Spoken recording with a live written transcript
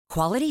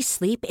Quality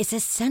sleep is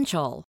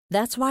essential.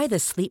 That's why the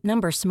Sleep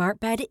Number Smart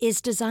Bed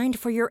is designed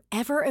for your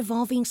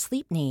ever-evolving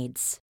sleep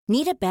needs.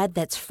 Need a bed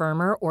that's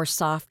firmer or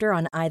softer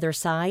on either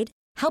side?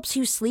 Helps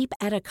you sleep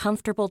at a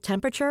comfortable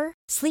temperature?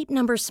 Sleep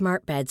Number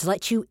Smart Beds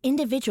let you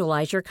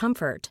individualize your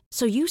comfort,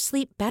 so you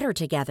sleep better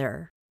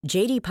together.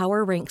 J.D.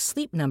 Power ranks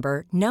Sleep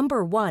Number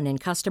number 1 in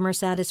customer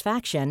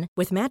satisfaction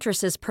with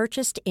mattresses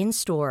purchased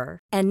in-store.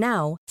 And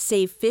now,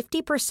 save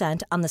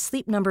 50% on the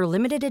Sleep Number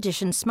Limited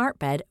Edition Smart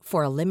Bed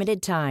for a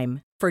limited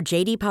time. For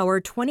J.D. Power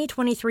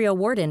 2023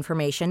 award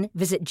information,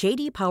 visit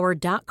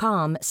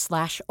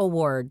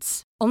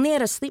jdpower.com/awards. Only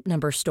at a Sleep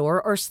Number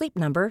store or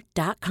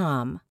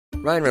sleepnumber.com.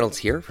 Ryan Reynolds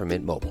here from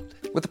Mint Mobile.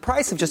 With the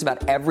price of just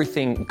about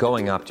everything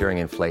going up during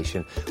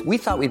inflation, we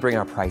thought we'd bring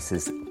our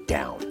prices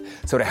down.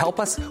 So to help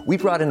us, we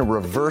brought in a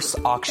reverse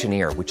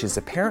auctioneer, which is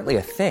apparently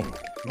a thing.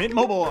 Mint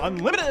Mobile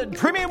Unlimited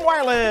Premium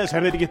Wireless. How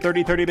to get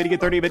 30, 30, bit to get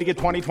 30, bit to get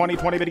 20, 20,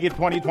 20, bit to get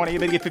 20, 20,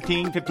 bit to get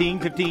 15, 15,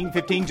 15,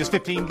 15, just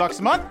 $15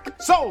 a month?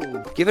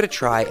 Sold! Give it a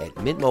try at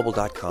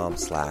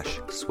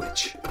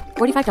mintmobile.com/switch.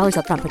 $45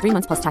 up front for 3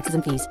 months plus taxes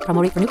and fees.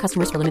 Promo rate for new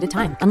customers for limited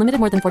time. Unlimited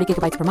more than 40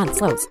 gigabytes per month.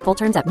 Slows full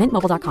terms at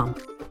mintmobile.com.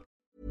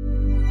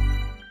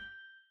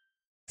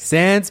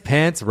 Sans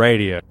Pants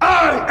Radio.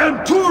 I am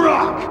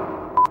Turok!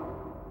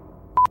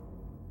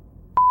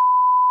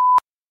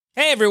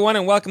 Hey everyone,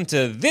 and welcome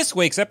to this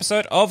week's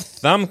episode of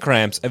Thumb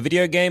Cramps, a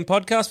video game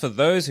podcast for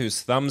those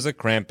whose thumbs are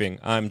cramping.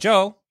 I'm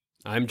Joel.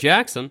 I'm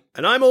Jackson.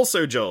 And I'm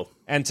also Joel.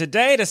 And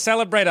today, to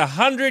celebrate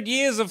 100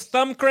 years of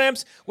Thumb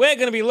Cramps, we're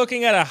going to be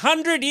looking at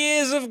 100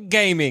 years of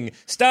gaming,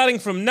 starting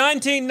from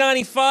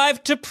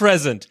 1995 to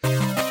present.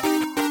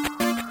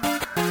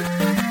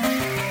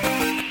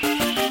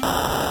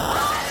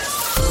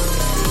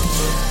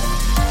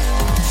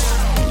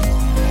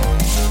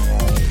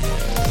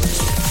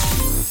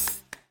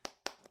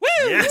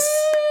 Yes,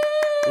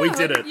 we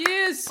did it.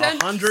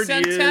 100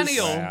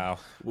 centennial. Wow.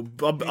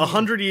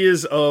 100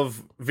 years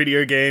of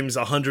video games,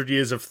 100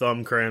 years of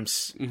thumb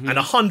cramps, and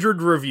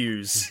 100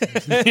 reviews.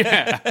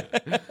 Yeah.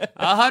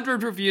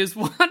 100 reviews,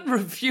 1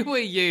 review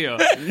a year,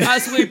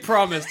 as we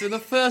promised in the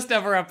first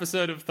ever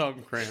episode of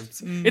Thumb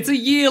Cramps. It's a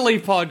yearly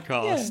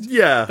podcast.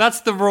 Yeah.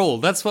 That's the rule.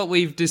 That's what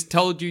we've just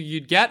told you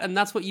you'd get, and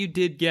that's what you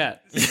did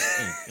get.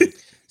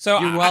 So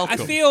You're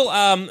welcome. I feel,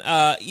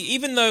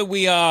 even though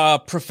we are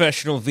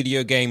professional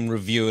video game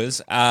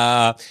reviewers,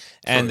 and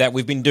that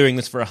we've been doing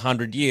this for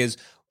 100 years,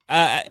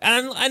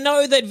 and I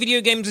know that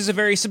video games is a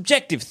very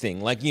subjective thing.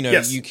 Like, you know,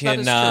 Yes, you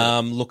can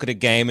look at a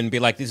game and be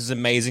like, this is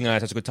amazing, and I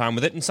had such a good time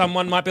with it, and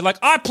someone might be like,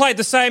 I played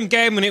the same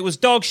game and it was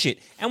dog shit,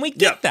 and we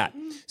get that.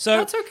 So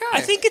That's okay.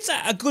 I think it's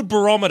a good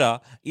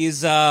barometer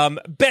is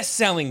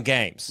best-selling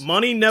games.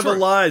 Money never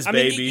lies, I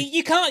mean, baby.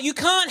 you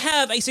can't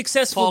have a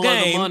successful Follow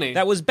the game money.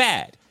 that was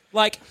bad.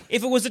 Like,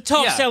 if it was a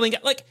top-selling...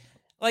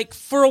 Like,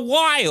 for a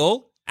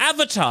while,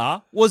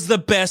 Avatar was the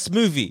best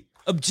movie.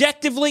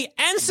 Objectively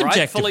and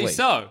subjectively. Rightfully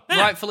so.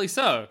 Yeah. Rightfully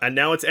so. And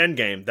now it's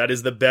Endgame. That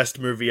is the best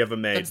movie ever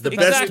made. That's The the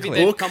best best movie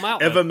they've book come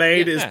out ever with.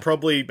 made Yeah. is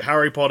probably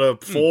Harry Potter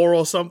 4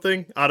 or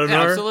something. I don't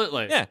know.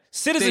 Absolutely. Yeah. There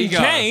Citizen you go.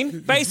 Kane,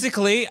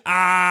 basically,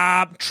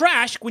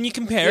 trash when you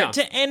compare it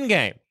to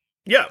Endgame.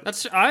 Yeah.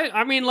 That's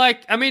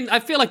I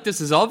feel like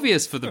this is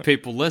obvious for the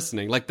people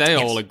listening. Like they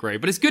all agree,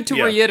 but it's good to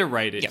Yeah.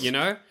 reiterate it, you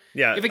know?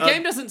 Yeah, If a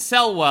game doesn't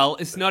sell well,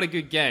 it's not a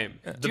good game.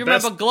 Do you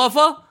best- remember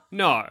Glover?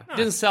 No,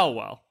 didn't sell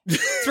well.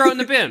 Throw it in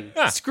the bin.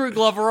 Screw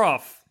Glover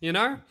off, you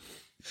know?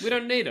 We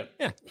don't need it.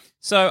 Yeah.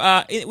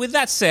 So, with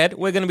that said,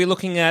 we're going to be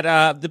looking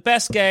at the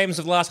best games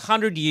of the last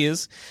 100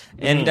 years.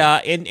 And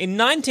in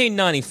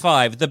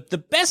 1995, the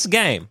best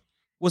game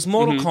was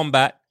Mortal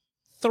Kombat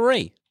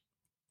 3.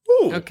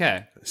 Ooh.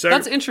 Okay. So-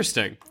 That's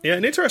interesting. Yeah,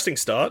 an interesting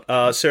start.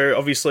 So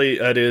obviously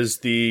it is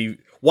the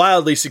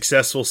wildly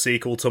successful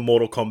sequel to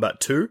Mortal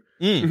Kombat 2,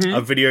 a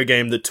video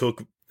game that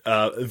took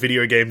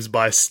video games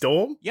by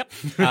storm. Yep.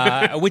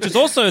 Which is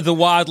also the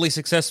wildly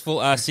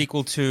successful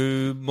sequel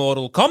to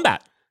Mortal Kombat.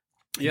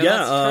 Yeah,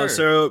 that's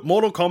true. So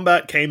Mortal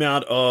Kombat came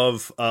out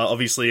of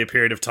obviously a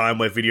period of time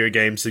where video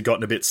games had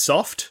gotten a bit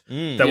soft.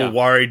 They were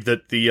worried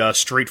that the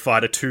Street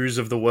Fighter 2s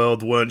of the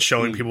world weren't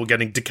showing people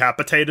getting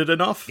decapitated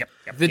enough.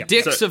 The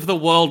dicks of the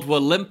world were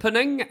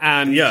limpening,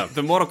 and Yeah.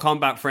 the Mortal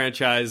Kombat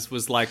franchise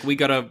was like, we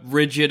gotta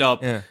rigid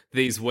up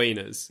these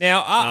wieners.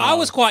 Now, I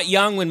was quite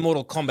young when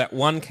Mortal Kombat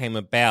 1 came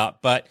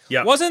about, but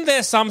wasn't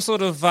there some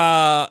sort of,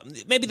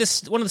 maybe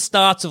one of the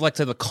starts of, like,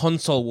 say, the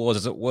console wars,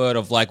 as it were,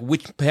 of, like,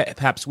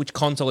 perhaps which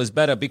console is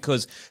better,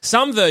 because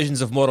some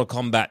versions of Mortal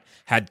Kombat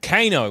had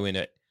Kano in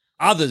it,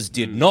 others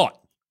did not.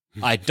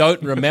 I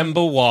don't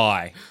remember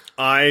why.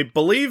 I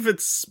believe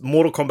it's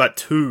Mortal Kombat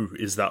 2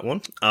 is that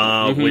one,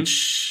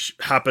 which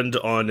happened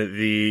on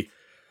the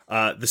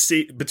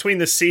between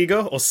the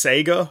Sega or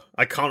Sega.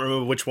 I can't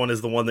remember which one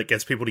is the one that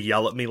gets people to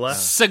yell at me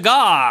less.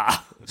 Cigar!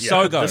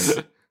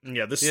 Sogo.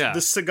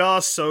 The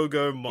Cigar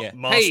Sogo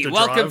Master Hey,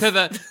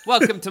 Drive.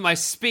 welcome to my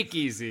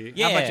speakeasy.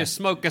 Yeah. How about you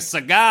smoke a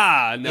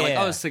cigar? And they're like,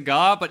 Yeah. oh, a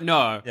cigar? But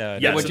no. Yeah,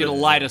 They want you to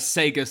light a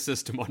Sega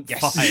system on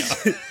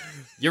fire.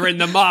 You're in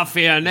the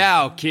mafia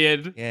now,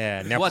 kid.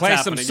 Yeah, now What's play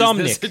some happening?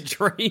 Somnic. Is this a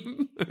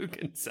dream? Who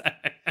can say?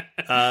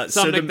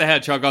 Sonic the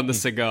Hedgehog on the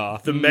cigar.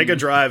 The Mega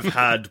Drive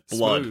had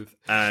blood, Smooth.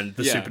 and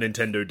the Super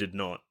Nintendo did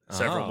not.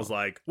 So everyone was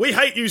like, "We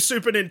hate you,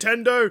 Super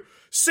Nintendo.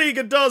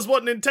 Sega does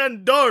what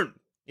Nintendo don't.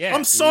 Yeah.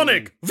 I'm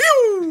Sonic.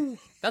 View."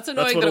 That's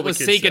annoying what that all it was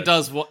the kids Sega said.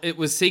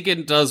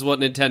 does what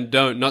Nintendo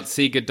don't, not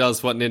Sega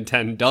does what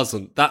Nintendo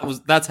doesn't.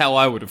 That's how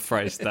I would have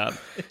phrased that.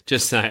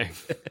 Just saying.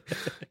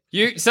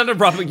 You started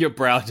rubbing your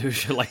brow,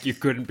 Dusha, like you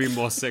couldn't be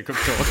more sick of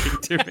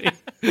talking to me.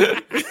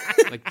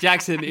 Like,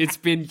 Jackson, it's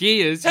been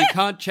years. You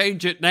can't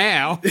change it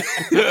now.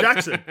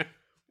 Jackson,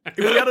 if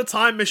we had a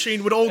time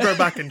machine, we'd all go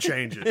back and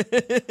change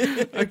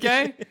it.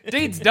 Okay?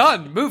 Deed's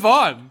done. Move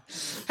on.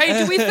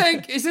 Hey, do we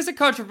think, is this a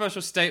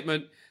controversial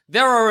statement?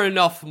 There are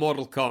enough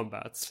Mortal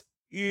Kombats.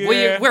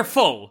 Yeah. We're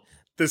full.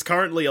 There's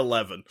currently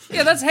 11.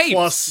 Yeah, that's heaps.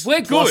 Plus, We're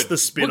good. plus the We're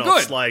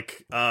spin-offs good.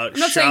 like not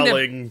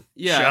saying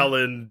that-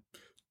 Shaolin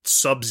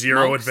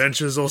Sub-Zero Monks.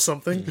 Adventures or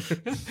something.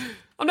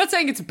 I'm not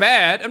saying it's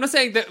bad. I'm not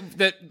saying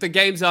that the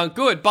games aren't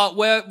good, but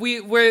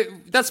we're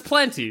that's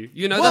plenty.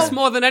 You know, Well- that's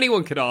more than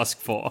anyone could ask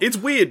for. It's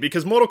weird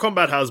because Mortal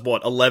Kombat has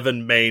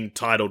 11 main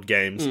titled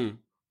games.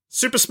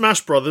 Super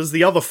Smash Brothers,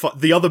 the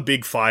other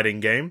big fighting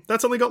game,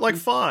 that's only got like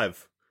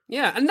 5.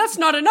 Yeah, and that's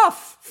not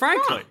enough,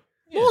 frankly.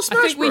 More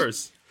Smash think we-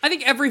 Bros. I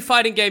think every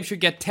fighting game should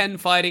get 10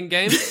 fighting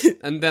games,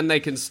 and then they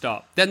can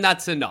stop. Then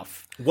that's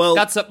enough. Well-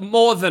 that's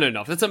more than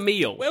enough. That's a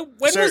meal.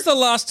 When So- was the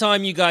last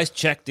time you guys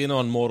checked in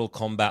on Mortal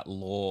Kombat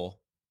lore?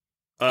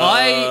 When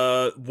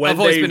I've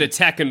always they- been a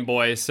Tekken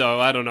boy, so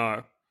I don't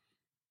know.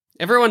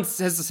 Everyone has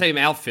the same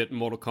outfit in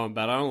Mortal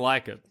Kombat. I don't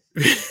like it.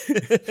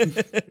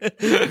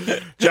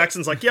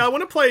 Jackson's like, yeah, I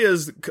want to play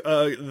as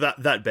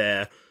that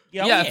bear.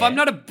 Yeah, if I'm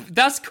not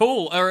that's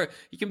cool. Or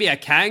you can be a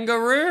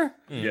kangaroo,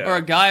 Yeah. or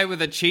a guy with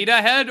a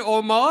cheetah head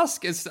or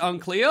mask. It's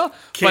unclear.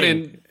 But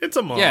King. It's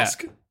a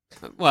mask,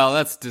 well,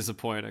 that's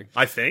disappointing.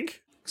 I think.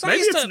 I Maybe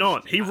used it's to-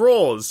 not. He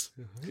roars.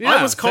 Yeah,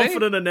 I was see?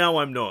 confident and now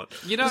I'm not.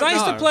 You don't Because I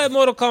used to know. play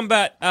Mortal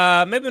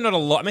Kombat, maybe not a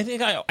lot. I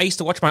think I used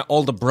to watch my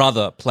older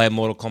brother play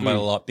Mortal Kombat a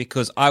lot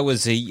because I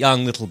was a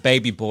young little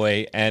baby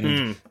boy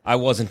and I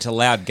wasn't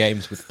allowed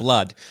games with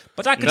blood.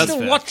 But I could That's still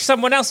fair. watch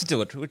someone else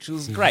do it, which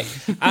was great.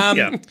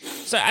 Yeah.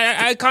 So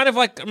I kind of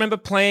like remember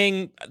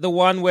playing the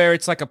one where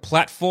it's like a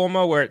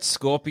platformer where it's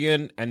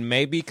Scorpion and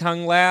maybe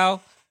Kung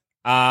Lao.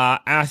 And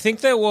I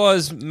think there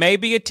was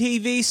maybe a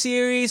TV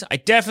series. I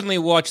definitely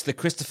watched the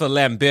Christopher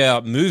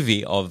Lambert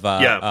movie of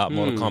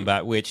Mortal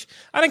Kombat, which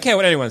I don't care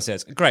what anyone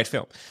says. A great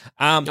film.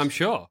 I'm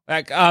sure.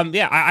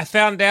 I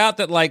found out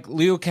that like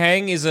Liu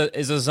Kang is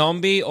a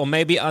zombie or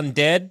maybe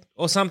undead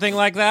or something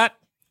like that.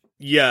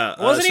 Yeah.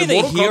 Wasn't so he the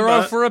Mortal hero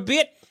Kombat- for a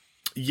bit?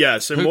 Yeah,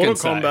 so Who Mortal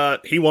can say?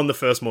 Kombat, he won the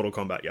first Mortal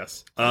Kombat,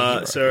 yes.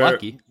 So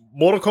Lucky.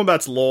 Mortal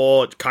Kombat's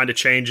lore kind of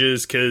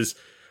changes because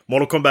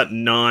Mortal Kombat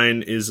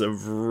 9 is a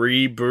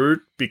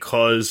reboot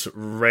because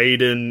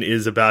Raiden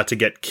is about to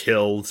get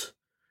killed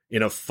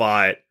in a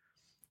fight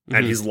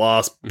and his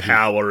last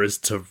power is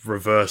to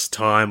reverse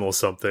time or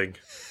something.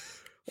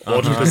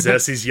 Or to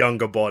possess his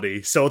younger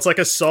body. So it's like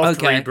a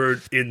soft Okay.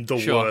 reboot in the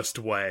Sure. worst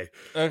way.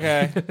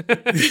 Okay.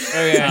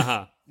 Okay.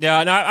 Uh-huh.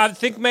 Yeah, no, I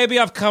think maybe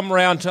I've come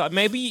around to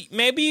maybe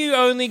you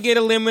only get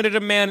a limited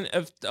amount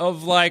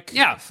of like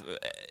Yeah.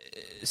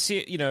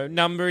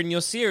 number in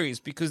your series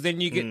because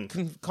then you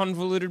get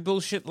convoluted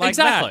bullshit like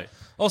Exactly. that.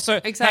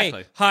 Also,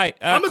 Exactly. Hey, hi,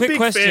 I'm a quick big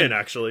question. fan,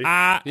 actually.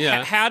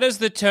 Yeah. How does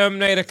the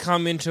Terminator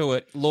come into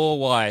it lore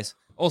wise?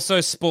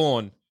 Also,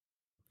 Spawn.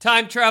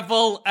 Time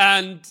travel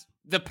and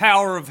the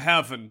power of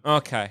heaven.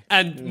 Okay.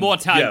 And more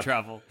time Yeah.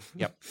 travel.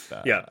 Yep.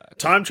 Yeah.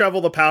 Time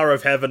travel, the power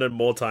of heaven, and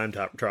more time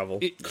travel.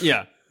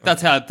 Yeah.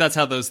 That's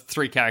how those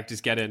three characters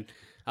get in.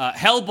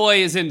 Hellboy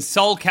is in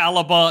Soul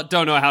Calibur.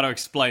 Don't know how to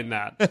explain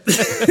that.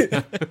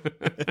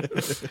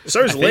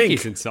 So's I think Link.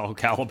 he's in Soul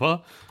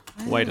Calibur.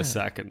 Wait a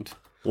second.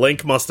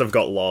 Link must have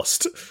got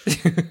lost.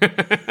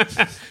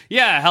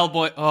 Yeah,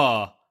 Hellboy.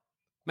 Oh,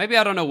 maybe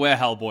I don't know where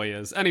Hellboy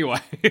is. Anyway,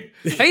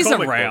 he's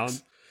Comic around.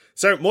 books.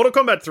 So, Mortal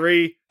Kombat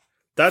 3,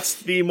 that's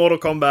the Mortal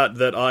Kombat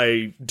that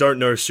I don't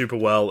know super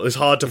well. It's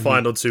hard to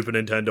find on Super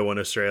Nintendo in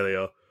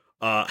Australia.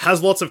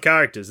 Has lots of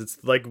characters. It's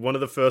like one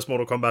of the first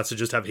Mortal Kombats to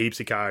just have heaps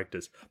of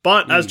characters.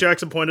 But, as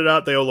Jackson pointed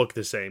out, they all look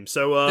the same.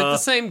 So, They're the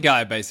same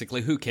guy,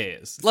 basically. Who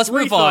cares? Let's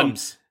three move on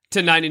thumbs. to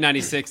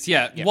 1996.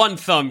 Yeah, one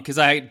thumb, because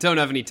I don't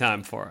have any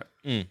time for it.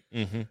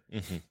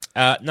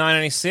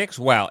 1996.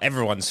 Wow,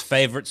 everyone's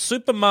favorite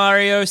Super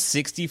Mario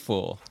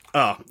 64.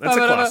 that's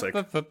a classic.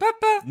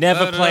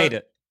 Never played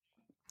it.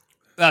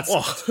 That's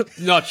Oh.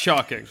 not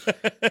shocking.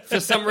 For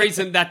some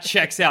reason, that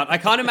checks out. I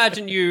can't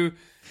imagine you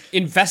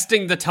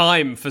investing the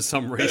time for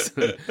some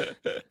reason.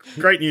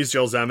 Great news,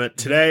 Joel Zammett.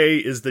 Today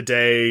is the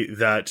day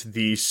that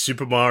the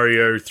Super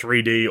Mario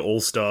 3D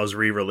All-Stars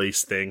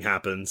re-release thing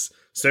happens.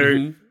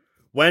 So,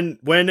 when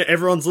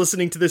everyone's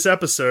listening to this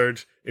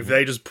episode, if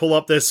they just pull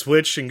up their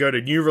Switch and go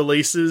to new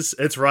releases,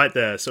 it's right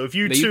there. So if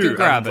you But you too can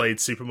grab haven't it. played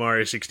Super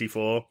Mario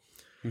 64,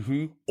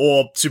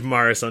 or Super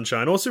Mario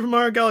Sunshine, or Super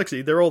Mario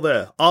Galaxy. They're all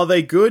there. Are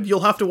they good?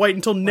 You'll have to wait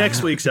until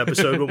next week's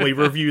episode when we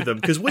review them,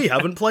 because we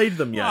haven't played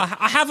them yet.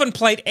 I haven't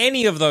played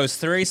any of those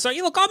three, so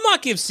look, I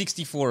might give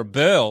 64 a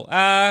burl.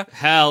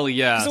 Hell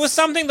yeah. It was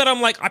something that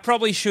I'm like, I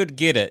probably should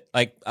get it.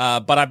 But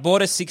I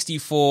bought a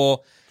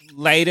 64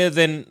 later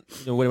than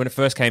when it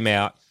first came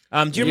out.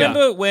 Do you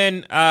remember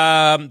when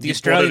the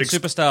Australian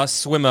superstar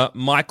swimmer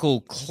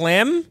Michael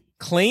Kilm?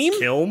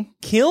 No.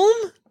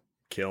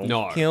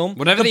 Kilm?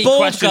 Whatever the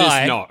bald question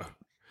guy, is, no.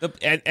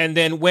 And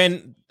then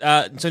when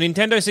so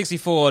Nintendo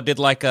 64 did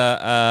like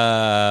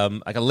a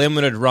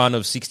limited run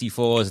of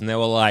 64s, and they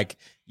were like,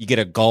 you get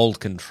a gold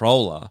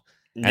controller,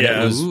 and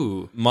it was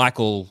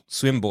Michael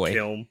Swimboy.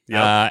 Kilm.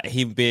 Yep.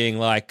 He being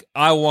like,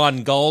 I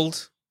won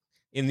gold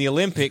in the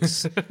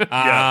Olympics.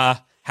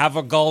 Have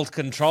a gold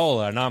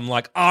controller, and I'm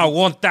like, I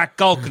want that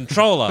gold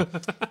controller.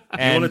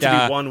 And, you want it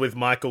to be one with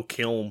Michael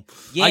Kilm.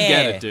 Yeah. I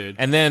get it, dude.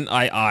 And then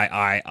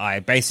I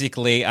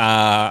basically,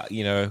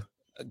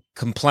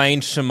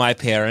 complained to my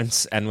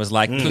parents and was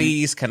like,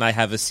 please, can I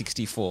have a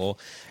 64?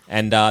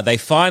 And they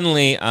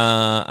finally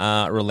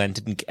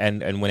relented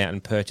and went out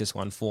and purchased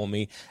one for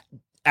me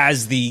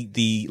as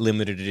the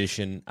limited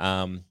edition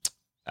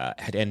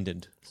had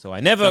ended. So I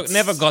never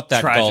got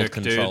that tragic, gold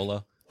controller.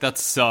 Dude. That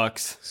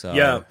sucks. So,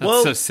 Yeah,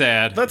 That's so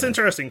sad. That's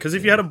interesting, because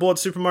if you hadn't bought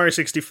Super Mario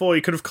 64,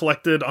 you could have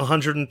collected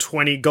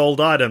 120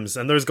 gold items,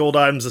 and those gold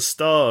items are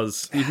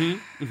stars.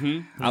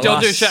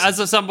 Dusha,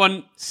 as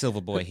someone... Silver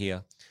Boy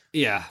here.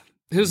 Yeah.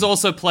 Who's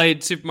also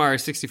played Super Mario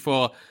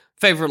 64,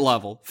 favorite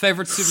Super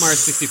Mario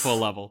 64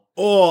 level.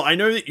 Or, I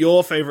know that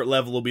your favorite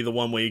level will be the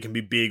one where you can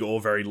be big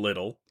or very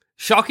little.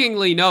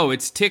 Shockingly, no,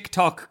 it's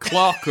TikTok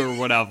Clock or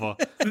whatever.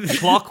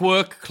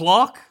 Clockwork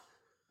Clock?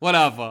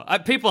 Whatever.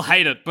 People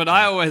hate it, but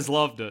I always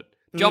loved it.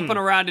 Jumping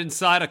around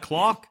inside a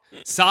clock?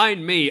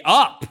 Sign me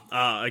up!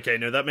 Okay,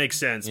 no, that makes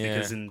sense,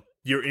 because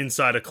you're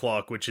inside a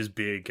clock, which is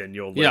big, and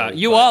you're little. Yeah,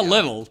 you are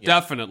little,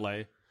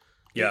 definitely.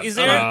 Yeah.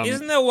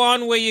 Isn't there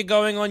one where you're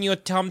going on your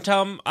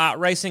tum-tum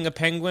racing a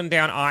penguin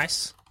down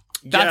ice?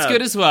 That's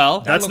good as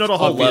well. That's not a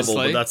whole obviously.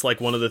 level, but that's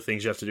like one of the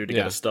things you have to do to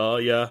get a star,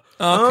 yeah.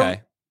 Oh,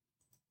 okay.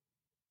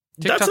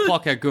 TikTok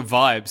Clock had good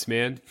vibes,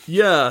 man.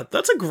 Yeah,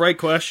 that's a great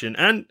question.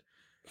 And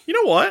you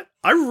know what?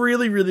 I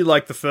really, really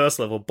like the first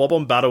level, Bob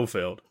on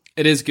Battlefield.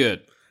 It is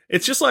good.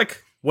 It's just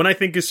like, when I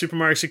think of Super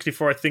Mario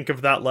 64, I think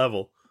of that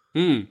level.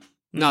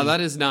 No, that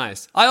is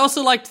nice. I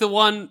also liked the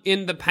one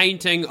in the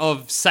painting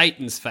of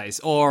Satan's face,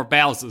 or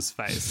Bowser's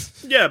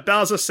face. Yeah,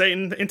 Bowser,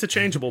 Satan,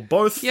 interchangeable.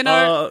 Both,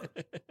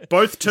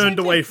 both turned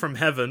away from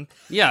heaven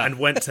and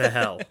went to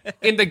hell.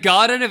 In the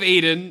Garden of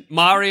Eden,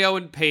 Mario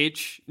and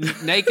Peach,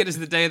 naked as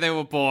the day they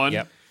were born,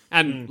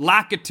 and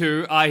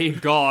Lakitu, i.e.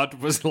 God,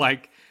 was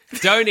like,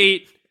 don't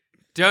eat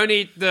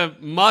the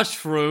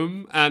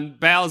mushroom, and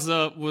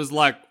Bowser was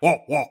like, wah,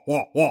 wah,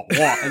 wah, wah,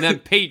 wah. And then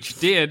Peach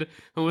did,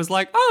 and was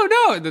like, oh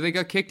no, and then they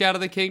got kicked out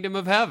of the kingdom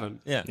of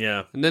heaven.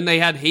 Yeah. And then they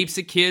had heaps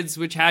of kids,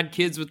 which had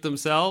kids with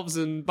themselves,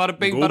 and bada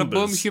bing, bada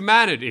boom,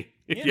 humanity.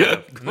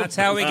 Yeah. That's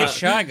how we get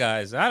Shy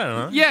Guys. I don't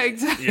know. Yeah,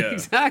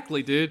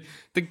 exactly, dude.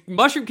 The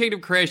Mushroom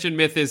Kingdom creation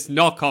myth is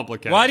not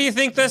complicated. Why do you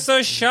think they're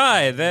so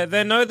shy?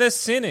 They know they're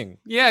sinning.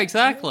 Yeah,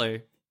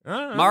 exactly.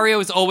 Mario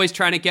is always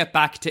trying to get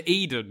back to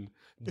Eden.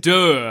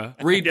 Duh.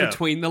 Read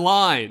between the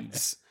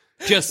lines.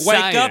 Just wake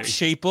saying. up,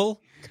 sheeple.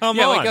 Come on.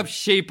 Yeah, wake up,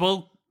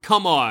 sheeple.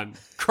 Come on.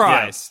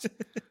 Christ.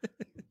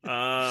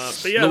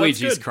 But yeah,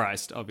 Luigi's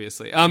Christ,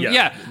 obviously. No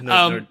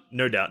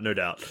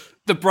doubt.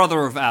 The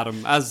brother of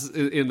Adam, as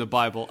in the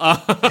Bible.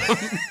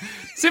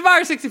 Super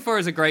Mario 64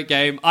 is a great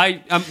game.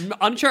 I'm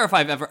unsure if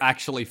I've ever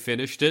actually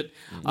finished it.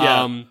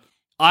 Yeah.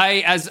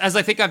 I, as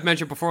I think I've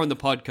mentioned before on the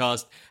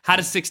podcast, had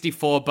a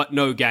 64 but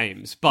no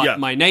games. But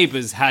my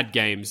neighbors had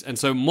games, and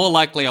so more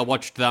likely I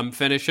watched them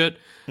finish it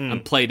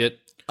and played it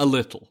a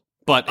little.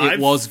 But it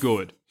was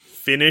good.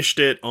 Finished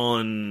it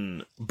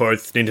on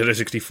both Nintendo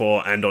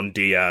 64 and on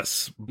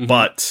DS,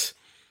 but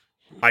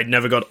I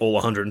never got all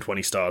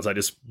 120 stars. I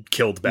just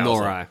killed Bowser.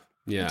 Nor I.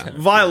 Yeah.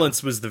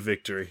 Violence was the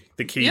victory.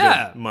 The key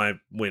to my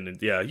win.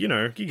 Yeah, you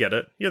get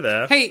it. You're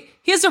there. Hey,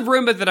 here's a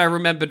rumor that I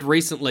remembered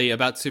recently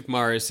about Super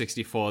Mario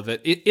 64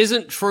 that it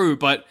isn't true,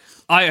 but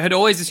I had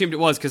always assumed it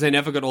was because I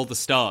never got all the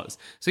stars.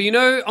 So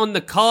on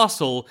the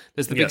castle,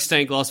 there's the big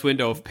stained glass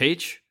window of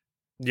Peach?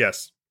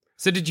 Yes.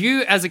 So did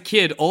you, as a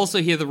kid,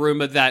 also hear the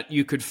rumor that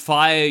you could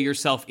fire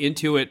yourself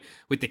into it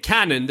with the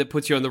cannon that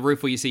puts you on the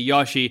roof where you see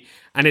Yoshi,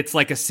 and it's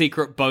like a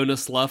secret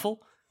bonus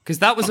level? Because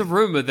that was a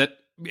rumor that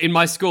in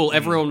my school,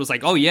 everyone was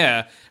like, oh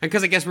yeah. And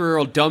because I guess we were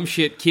all dumb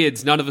shit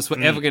kids, none of us were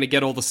ever going to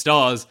get all the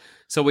stars,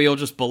 so we all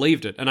just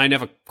believed it. And I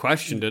never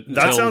questioned it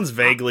until that sounds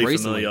vaguely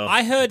recently. familiar.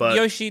 I heard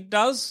Yoshi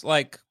does,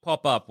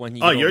 pop up when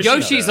you...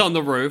 Yoshi's on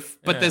the roof,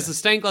 but there's a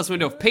stained glass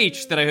window of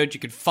Peach that I heard you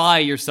could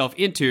fire yourself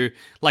into,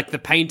 like the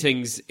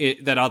paintings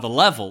that are the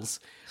levels,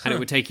 and it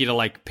would take you to,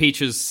 like,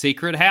 Peach's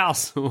secret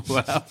house or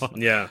whatever.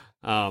 Yeah.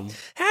 How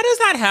does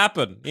that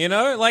happen?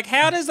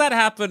 How does that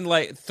happen?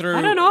 Through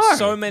I don't know.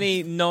 so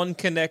many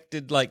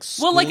non-connected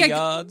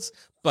schoolyards,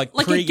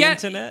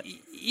 pre-internet.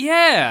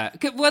 Yeah.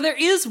 Well, there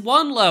is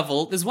one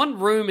level, there's one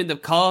room in the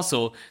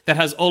castle that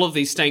has all of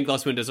these stained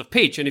glass windows of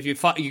Peach, and if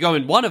you go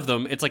in one of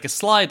them, it's like a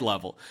slide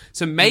level.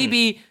 So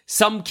maybe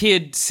some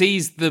kid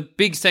sees the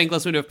big stained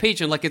glass window of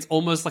Peach and like it's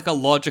almost like a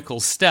logical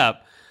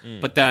step,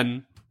 but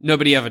then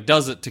nobody ever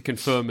does it to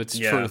confirm its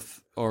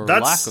truth or lack of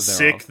thereof. That's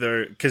sick,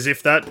 though, because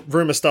if that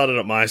rumor started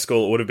at my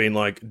school, it would have been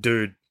like,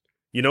 dude,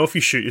 you know, if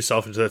you shoot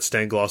yourself into that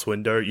stained glass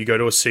window, you go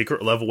to a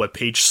secret level where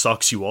Peach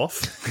sucks you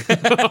off.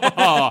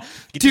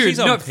 Dude,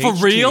 no, for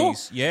real?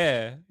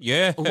 Yeah,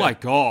 yeah. Oh my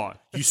god.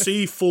 You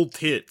see full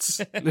tits.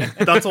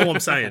 That's all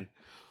I'm saying.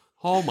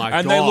 Oh my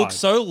god. And they look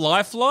so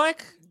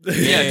lifelike.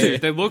 Yeah,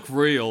 dude, they look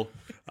real.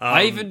 All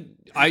man,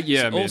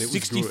 it was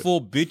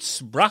 64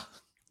 bits, bruh.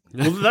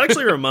 Well, that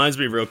actually reminds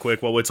me real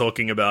quick while we're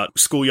talking about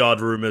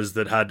schoolyard rumors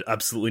that had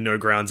absolutely no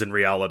grounds in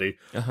reality.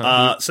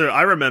 So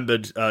I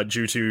remembered,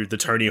 due to the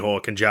Tony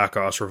Hawk and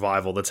Jackass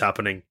revival that's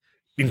happening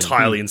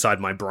entirely inside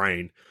my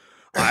brain,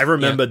 I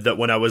remembered that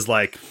when I was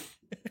like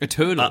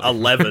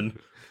 11,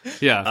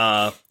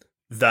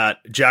 that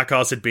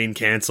Jackass had been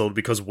cancelled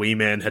because Wee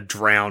Man had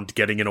drowned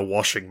getting in a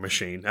washing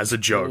machine as a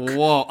joke.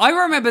 Whoa, I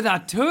remember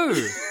that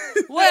too.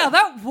 Wow,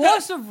 that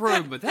was a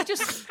rumor. That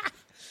just...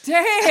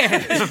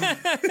 Damn!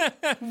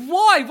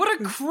 Why?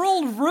 What a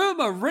cruel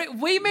rumor!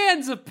 Wee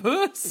Man's a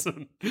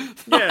person.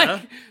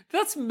 Yeah,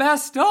 that's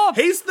messed up.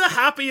 He's the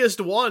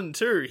happiest one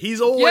too. He's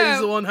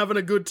always the one having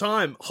a good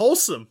time.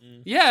 Wholesome.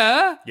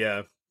 Yeah.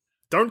 Yeah.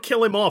 Don't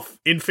kill him off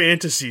in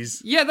fantasies.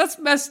 Yeah, that's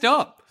messed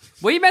up.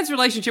 Wee Man's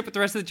relationship with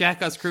the rest of the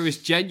Jackass crew is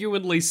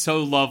genuinely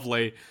so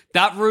lovely.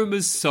 That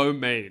rumor's so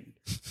mean.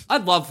 I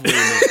love Wee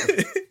Man.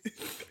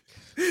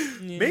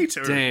 Me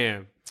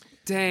too.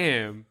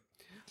 Damn.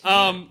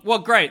 Well,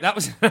 great. That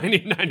was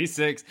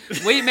 1996.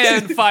 Wee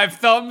Man, 5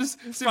 thumbs.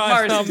 Super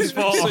Mario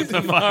 64.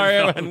 Super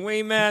Mario and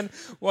Wee Man.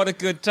 What a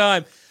good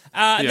time.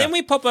 Then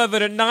we pop over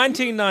to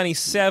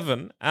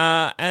 1997,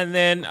 and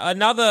then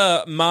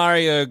another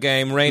Mario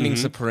game reigning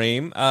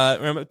supreme.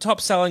 Remember, top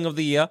selling of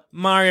the year,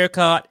 Mario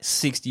Kart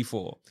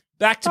 64.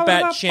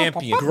 Back-to-back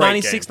champion.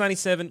 96,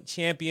 97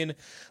 champion,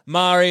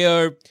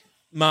 Mario.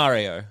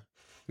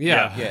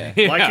 Yeah.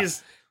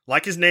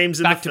 Like his name's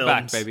in back the to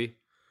films. back, baby.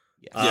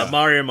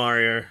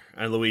 Mario,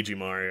 and Luigi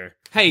Mario.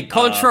 Hey,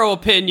 contra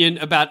opinion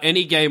about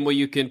any game where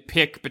you can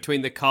pick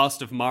between the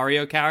cast of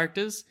Mario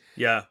characters.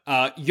 Yeah.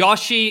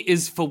 Yoshi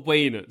is for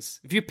wieners.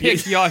 If you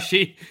pick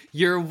Yoshi,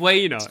 you're a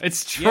wiener.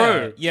 It's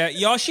true. Yeah,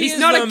 Yoshi He's is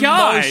not the a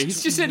guy. most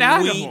He's just an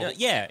animal.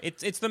 Yeah,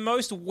 it's the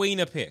most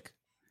wiener pick.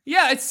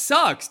 Yeah, it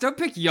sucks. Don't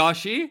pick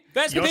Yoshi.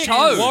 Best Yoshi. pick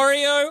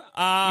Wario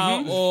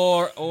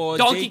or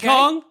Donkey DK.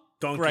 Kong.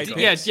 Donkey Kong.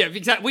 Yeah,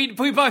 exactly.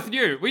 We both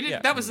knew. We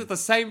did. That was at the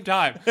same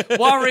time.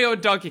 Wario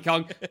and Donkey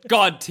Kong,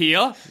 God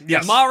tier.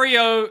 Yes.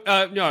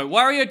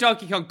 Wario,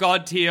 Donkey Kong,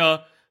 God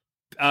tier.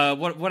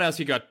 What else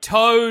you got?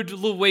 Toad,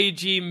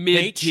 Luigi,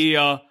 mid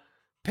tier.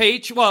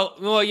 Peach. Well,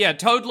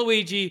 Toad,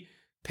 Luigi,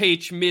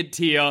 Peach, mid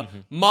tier.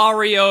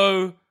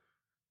 Mario.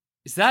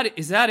 Is that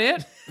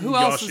it? Who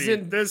else is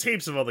in? There's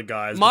heaps of other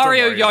guys.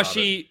 Mario,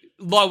 Yoshi,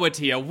 lower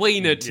tier,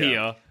 wiener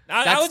tier.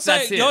 I would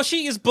say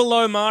Yoshi is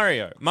below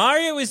Mario.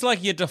 Mario is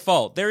like your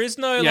default. There is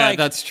no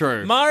that's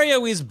true.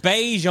 Mario is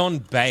beige on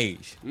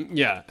beige.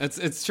 Yeah,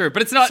 it's true,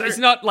 but it's not. It's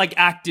not like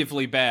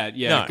actively bad.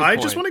 Yeah, no. I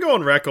just want to go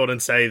on record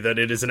and say that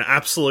it is an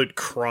absolute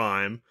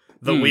crime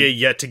that we are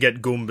yet to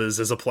get Goombas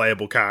as a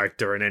playable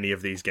character in any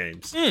of these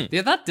games.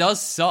 Yeah, that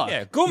does suck.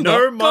 Yeah,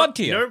 Goomba, God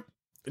tier.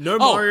 No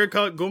Mario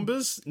Kart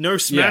Goombas, no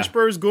Smash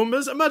Bros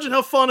Goombas. Imagine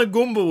how fun a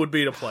Goomba would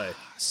be to play.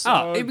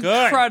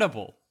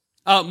 Incredible.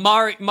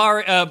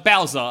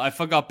 Bowser. I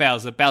forgot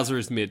Bowser. Bowser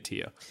is mid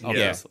tier,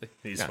 obviously.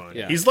 Yeah, he's fine.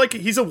 Yeah.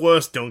 He's a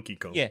worse Donkey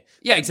Kong. Yeah,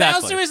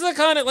 exactly. Bowser is the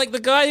kind of like the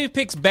guy who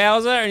picks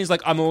Bowser and he's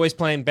like, I'm always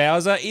playing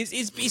Bowser.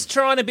 He's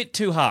trying a bit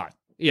too hard.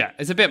 Yeah,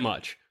 it's a bit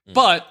much,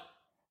 but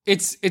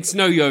it's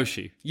no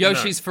Yoshi.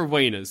 Yoshi's for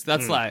wieners.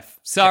 That's life.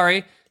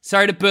 Sorry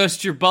to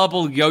burst your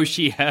bubble,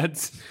 Yoshi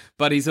heads,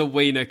 but he's a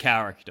wiener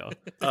character.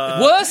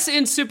 Worse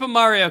in Super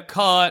Mario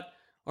Kart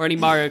or any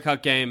Mario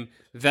Kart game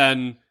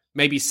than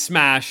maybe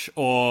Smash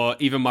or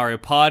even Mario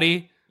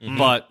Party,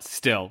 but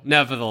still,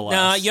 nevertheless.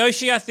 Nah,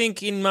 Yoshi, I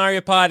think, in Mario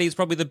Party is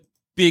probably the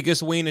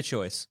biggest wiener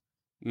choice.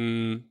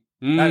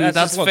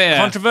 That's fair.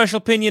 Controversial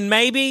opinion,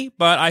 maybe,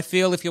 but I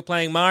feel if you're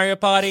playing Mario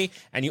Party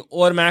and you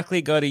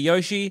automatically go to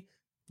Yoshi,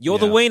 you're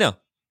the wiener.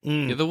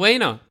 You're the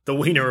wiener. The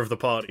wiener of the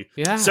party.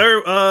 Yeah.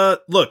 So,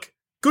 look,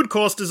 good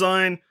course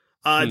design.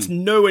 It's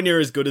nowhere near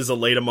as good as the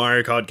later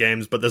Mario Kart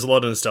games, but there's a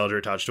lot of nostalgia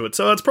attached to it.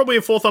 So it's probably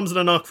a 4 thumbs and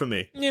a knock for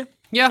me. Yeah.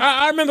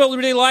 I remember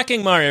really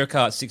liking Mario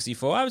Kart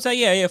 64. I would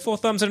say, 4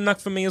 thumbs and a knock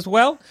for me as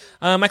well.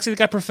 Actually, I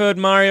think I preferred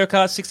Mario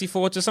Kart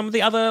 64 to some of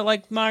the other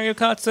like Mario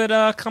Karts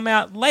that come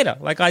out later.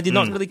 Like, I did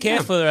not really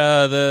care for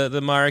the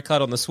Mario Kart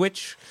on the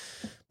Switch,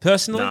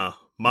 personally. Nah.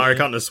 Mario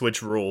Kart on the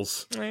Switch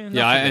rules.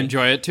 Yeah, I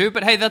enjoy it too,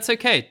 but hey, that's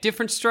okay.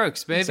 Different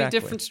strokes, baby. Exactly.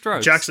 Different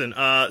strokes. Jackson,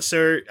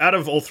 so out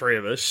of all 3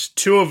 of us,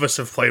 2 of us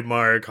have played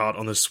Mario Kart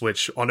on the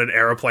Switch on an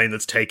aeroplane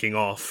that's taking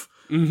off.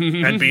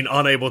 and been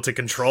unable to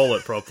control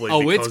it properly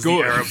because it's the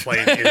good.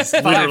 aeroplane is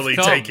literally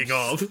thumbs. taking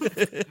off.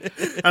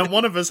 And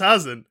one of us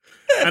hasn't.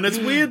 And it's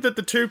weird that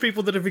the two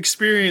people that have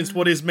experienced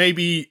what is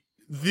maybe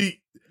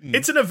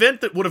it's an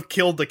event that would have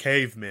killed the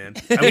caveman,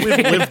 and we've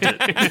lived it.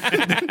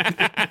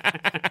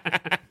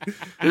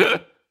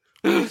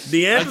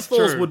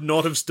 Neanderthals would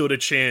not have stood a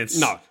chance.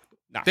 No.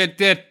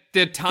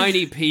 Their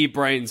tiny pea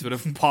brains would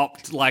have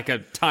popped like a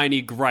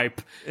tiny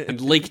grape and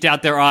leaked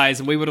out their eyes,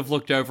 and we would have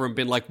looked over and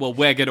been like, well,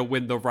 we're going to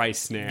win the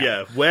race now.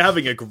 Yeah, we're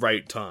having a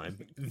great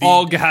time.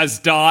 Og has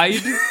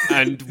died,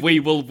 and we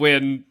will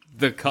win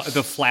the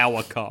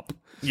flower cup.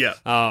 Yeah.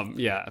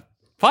 Yeah.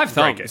 5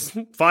 Great thumbs.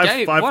 game.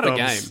 Five what thumbs.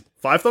 a game.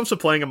 5 thumbs for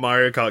playing a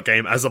Mario Kart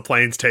game as a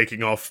plane's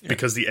taking off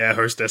because the air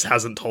hostess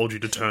hasn't told you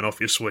to turn off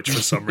your Switch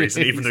for some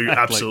reason, even though you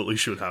Exactly. absolutely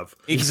should have.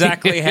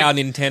 Exactly how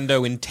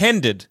Nintendo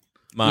intended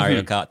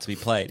Mario Kart to be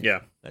played.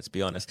 Yeah. Let's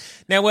be honest.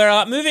 Now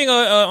we're moving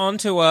on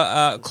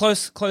to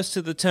close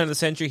to the turn of the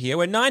century here.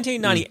 We're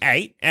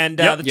 1998, and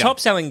the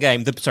top-selling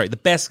game, the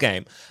best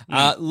game,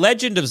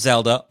 Legend of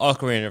Zelda: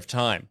 Ocarina of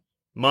Time.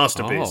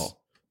 Masterpiece. Oh,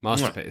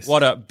 masterpiece.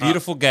 What a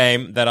beautiful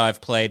game that I've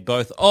played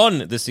both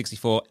on the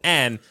 64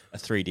 and a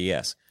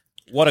 3DS.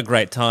 What a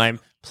great time.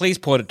 Please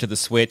port it to the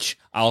Switch.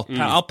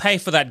 I'll pay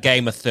for that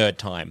game a third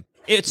time.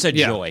 It's a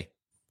joy.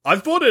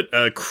 I've bought it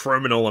a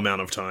criminal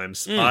amount of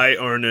times. I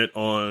own it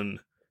on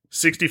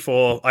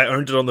 64. I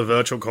owned it on the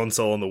Virtual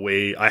Console on the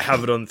Wii. I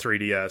have it on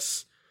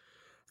 3DS.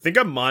 I think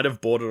I might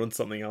have bought it on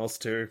something else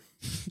too.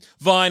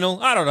 Vinyl,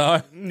 I don't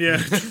know. Yeah.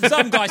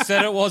 Some guy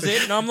said it was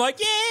it, and I'm like,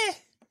 yeah,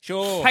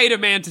 sure. Paid a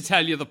man to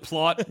tell you the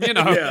plot,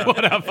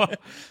 whatever.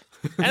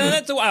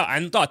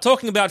 And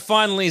talking about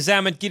finally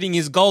Zamet getting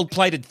his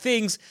gold-plated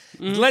things,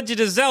 Legend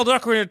of Zelda: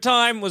 Ocarina of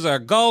Time was a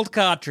gold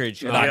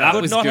cartridge, and I that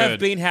could was not good. have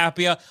been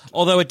happier.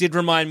 Although it did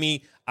remind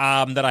me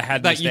that I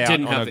had That missed you out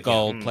didn't on have a it,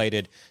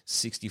 gold-plated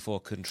 64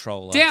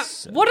 controller. Damn,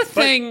 So- what a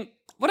thing.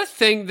 What a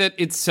thing that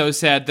it's so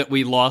sad that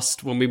we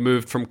lost when we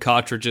moved from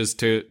cartridges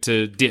to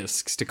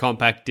discs, to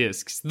compact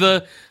discs.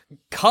 The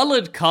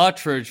colored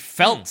cartridge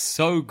felt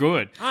so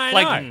good. I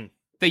like know.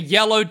 the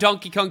yellow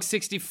Donkey Kong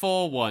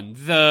 64 one,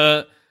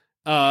 the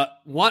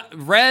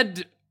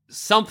red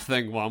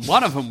something one.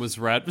 One of them was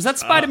red. Was that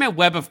Spider-Man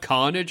Web of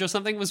Carnage or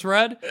something was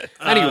red?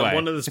 Anyway,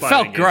 one of the it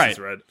Spider-Man felt games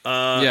great. is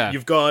red.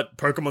 You've got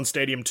Pokemon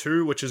Stadium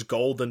 2, which is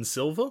gold and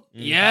silver.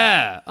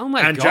 Yeah. Oh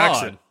my And god.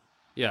 Jackson.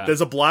 Yeah.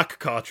 There's a black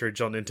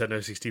cartridge on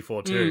Nintendo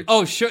 64 too.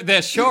 Oh, sure.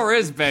 There sure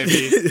is,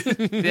 baby.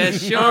 There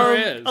sure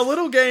is. A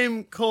little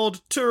game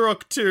called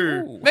Turok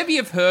 2. Maybe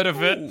you've heard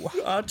of it.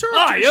 Turok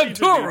I 2 am seems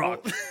to be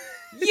Turok.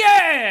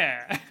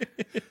 Yeah.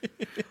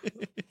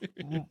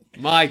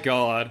 My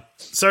God.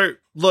 So,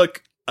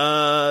 look,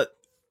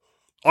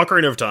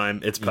 Ocarina of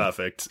Time, it's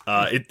perfect.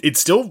 It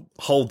still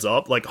holds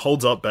up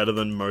better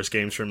than most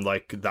games from,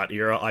 like, that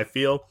era, I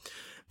feel.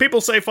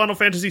 People say Final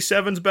Fantasy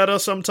VII's better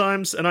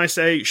sometimes, and I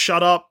say,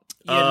 shut up.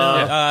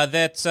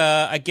 That's,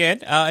 again,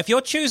 if you're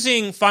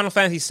choosing Final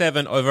Fantasy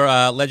VII over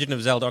Legend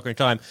of Zelda: Ocarina of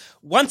Time,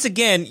 once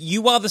again,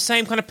 you are the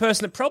same kind of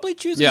person that probably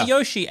chooses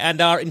Yoshi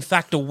and are, in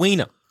fact, a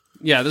wiener.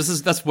 Yeah,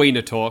 that's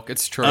wiener talk.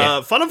 It's true.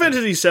 Final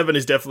Fantasy VII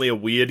is definitely a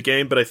weird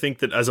game, but I think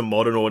that as a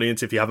modern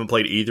audience, if you haven't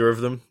played either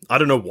of them, I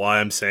don't know why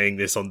I'm saying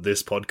this on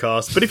this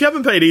podcast, but if you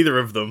haven't played either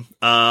of them,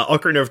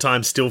 Ocarina of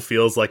Time still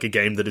feels like a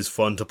game that is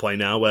fun to play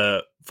now,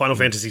 where Final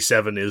Fantasy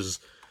VII is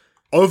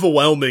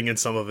overwhelming in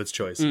some of its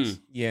choices.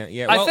 Yeah.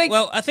 I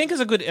I think is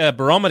a good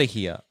barometer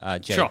here,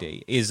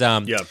 JD, is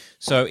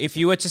so if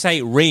you were to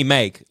say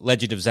remake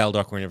Legend of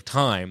Zelda: Ocarina of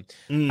Time,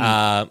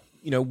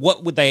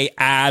 what would they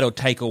add or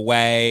take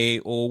away,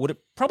 or would it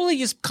probably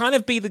just kind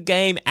of be the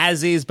game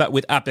as is but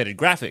with updated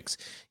graphics?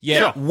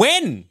 Yeah,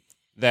 when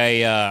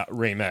they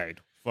remade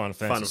Final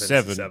Fantasy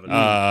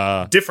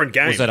VII, different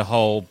game. Was that a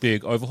whole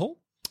big overhaul?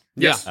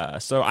 Yes.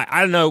 So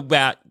I don't know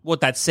about what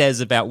that says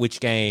about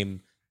which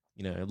game,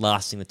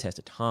 lasting the test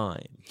of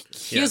time.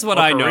 Here's what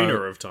I know.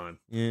 Ocarina of Time.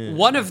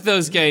 One of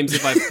those games,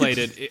 if I played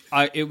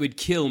it would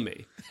kill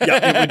me.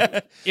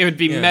 Yeah. It would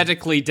be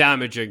medically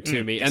damaging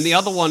to me. And the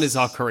other one is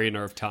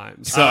Ocarina of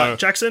Time. So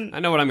Jackson, I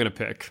know what I'm going to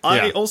pick.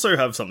 I also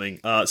have something.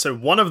 So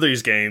one of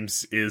these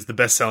games is the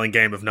best-selling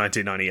game of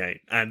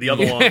 1998, and the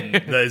other one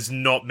that is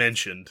not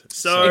mentioned.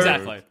 So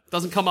Exactly.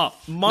 Doesn't come up.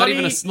 Not money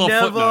even a small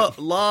never footnote.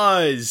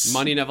 lies.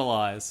 Money never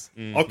lies.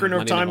 Ocarina of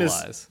Money Time never is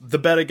lies. the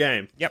better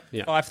game. Yep,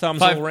 Yeah. 5 thumbs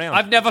Five- all around.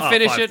 I've never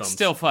finished 5 it. thumbs.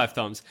 Still 5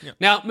 thumbs.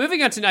 Now,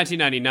 moving on to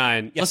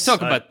 1999. Let's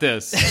talk about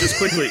this.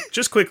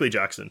 Just quickly,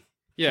 Jackson.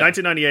 Yeah.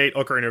 1998,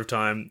 Ocarina of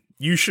Time.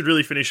 You should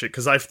really finish it,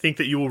 because I think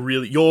that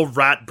your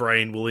rat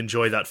brain will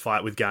enjoy that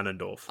fight with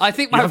Ganondorf. I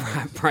think my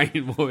rat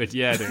brain would,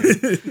 yeah,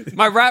 dude.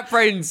 My rat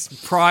brain's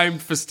primed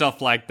for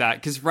stuff like that,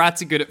 because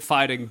rats are good at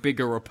fighting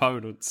bigger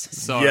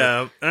opponents. So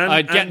Yeah,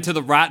 I'd get into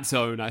the rat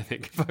zone, I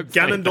think. If I played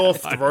Ganondorf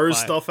that kind of throws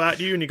fight. stuff at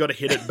you, and you got to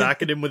hit it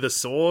back at him with a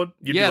sword.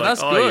 You'd Yeah, be like,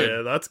 that's oh, good.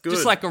 yeah, that's good.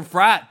 Just like a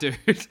rat, dude.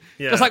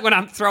 Yeah. Just like when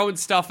I'm throwing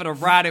stuff at a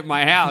rat in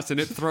my house and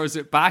it throws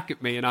it back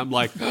at me, and I'm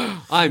like,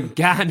 I'm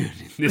Ganon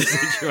in this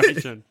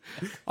situation.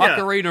 Yeah.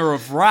 Ocarina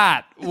of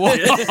Rat. Whoa.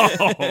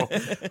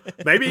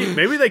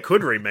 Maybe they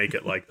could remake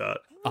it like that.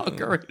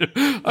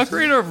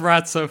 Ocarina of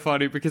Rat's so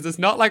funny because it's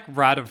not like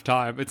Rat of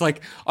Time. It's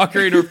like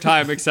Ocarina of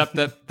Time, except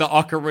that the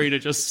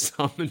ocarina just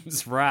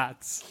summons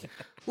rats.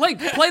 Like,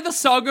 play the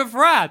Song of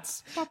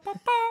Rats.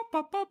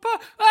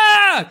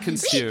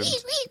 Consumed.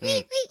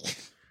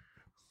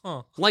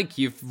 Like,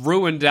 you've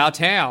ruined our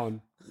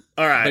town.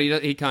 All right.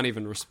 But he can't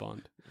even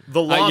respond.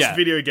 The last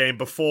video game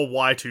before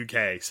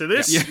Y2K. So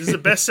this is a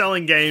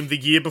best-selling game the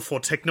year before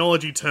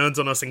technology turns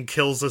on us and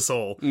kills us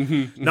all.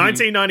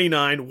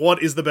 1999,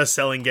 what is the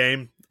best-selling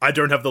game? I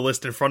don't have the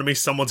list in front of me.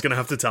 Someone's going to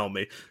have to tell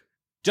me.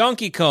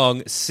 Donkey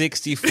Kong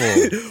 64.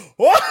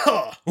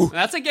 Whoa!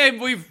 That's a game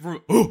we've...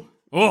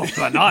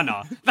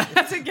 banana.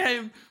 That's a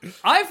game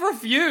I've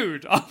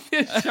reviewed on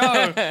this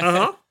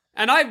show.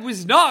 And I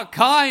was not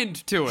kind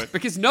to it,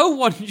 because no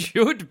one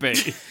should be.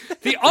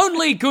 The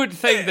only good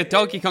thing that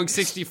Donkey Kong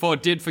 64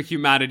 did for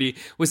humanity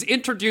was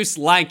introduce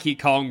Lanky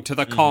Kong to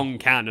the Kong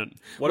canon.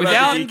 What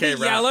about the DK the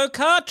rap? yellow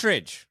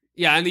cartridge.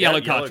 Yeah, and the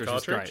yellow cartridge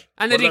is great.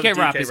 And the What about DK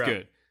rap DK is rap?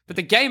 good. But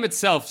the game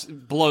itself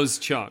blows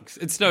chunks.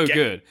 It's no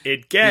good.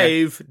 It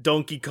gave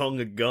Donkey Kong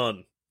a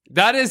gun.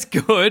 That is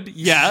good,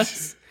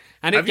 yes.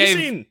 And it Have you gave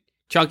seen...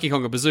 Chunky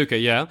Kong a bazooka,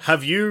 yeah.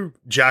 Have you,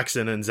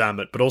 Jackson and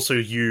Zamet, but also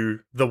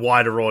you, the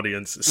wider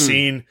audience,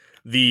 seen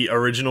the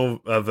original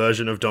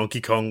version of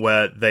Donkey Kong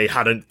where they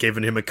hadn't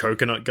given him a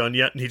coconut gun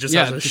yet, and he just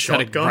has a just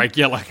had shotgun? a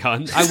regular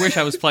gun. I wish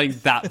I was playing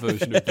that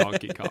version of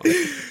Donkey Kong.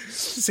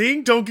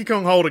 Seeing Donkey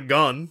Kong hold a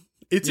gun,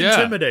 it's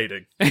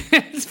intimidating.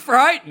 It's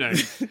frightening.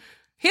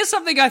 Here's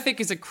something I think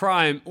is a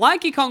crime.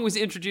 Lanky Kong was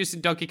introduced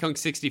in Donkey Kong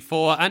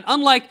 64, and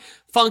unlike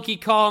Funky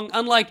Kong,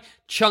 unlike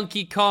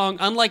Chunky Kong,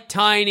 unlike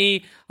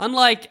Tiny,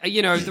 unlike,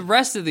 the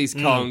rest of these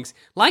Kongs,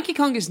 Lanky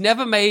Kong has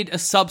never made a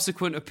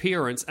subsequent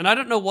appearance, and I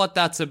don't know what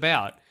that's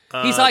about.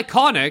 He's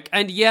iconic,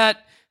 and yet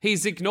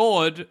he's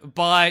ignored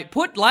by...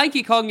 Put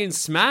Lanky Kong in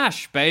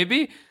Smash,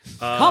 baby!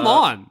 Come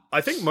on!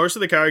 I think most of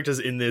the characters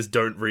in this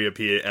don't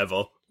reappear ever.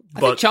 I think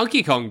But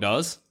Chunky Kong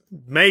does.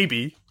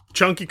 maybe.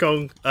 Chunky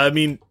Kong,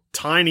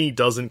 Tiny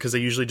doesn't, because they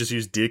usually just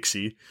use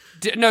Dixie.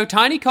 No,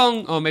 Tiny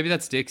Kong... Oh, maybe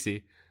that's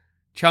Dixie.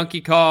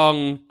 Chunky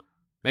Kong...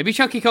 Maybe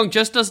Chunky Kong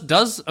just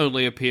does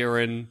only appear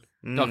in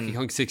Donkey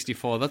Kong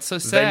 64. That's so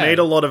sad. They made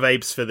a lot of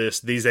apes for this.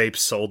 These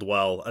apes sold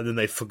well, and then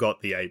they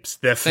forgot the apes.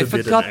 They're They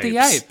forbidden forgot the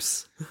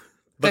apes.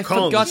 They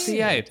Kongs. forgot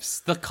the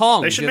apes. The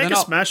Kongs. They should Yeah, make they're a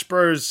not- Smash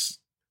Bros.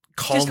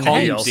 Kong just Kong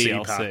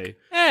DLC pack.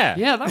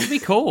 Yeah, that would be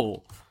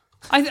cool.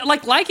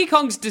 Like Lanky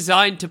Kong's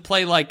designed to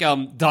play like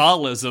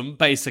Daalism,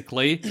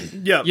 basically.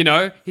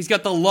 Yeah. He's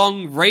got the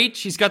long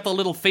reach, he's got the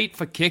little feet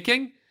for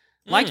kicking.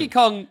 Lanky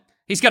Kong,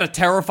 he's got a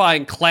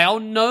terrifying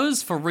clown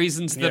nose for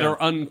reasons that are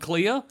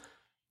unclear.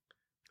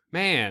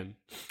 Man.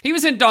 He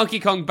was in Donkey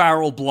Kong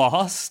Barrel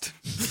Blast.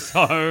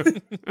 So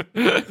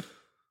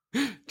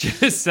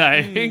just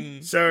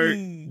saying. So,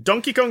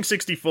 Donkey Kong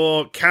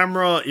 64,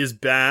 camera is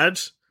bad.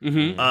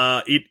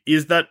 It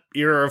is that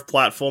era of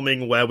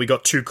platforming where we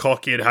got too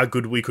cocky at how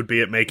good we could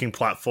be at making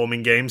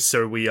platforming games,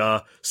 so we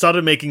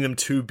started making them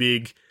too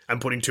big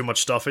and putting too much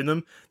stuff in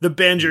them. The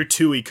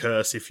Banjo-Tooie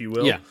curse, if you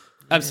will. Yeah,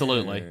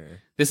 absolutely.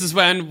 This is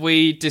when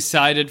we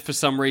decided for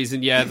some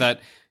reason,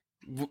 that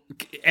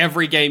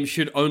every game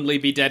should only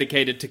be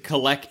dedicated to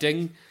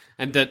collecting,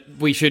 and that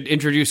we should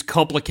introduce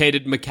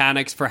complicated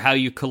mechanics for how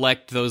you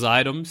collect those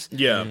items.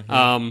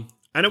 Yeah.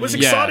 And it was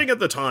exciting at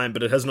the time,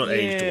 but it has not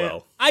aged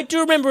well. I do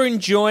remember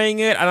enjoying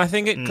it, and I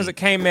think because it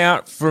came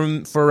out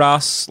for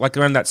us like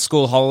around that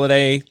school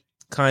holiday,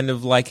 kind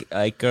of like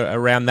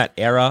around that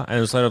era, and it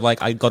was sort of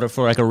like I got it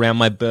for like around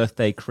my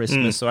birthday,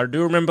 Christmas. So I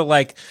do remember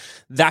like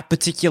that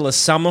particular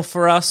summer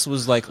for us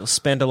was like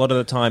spent a lot of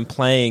the time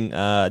playing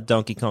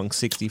Donkey Kong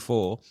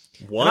 64.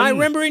 And I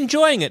remember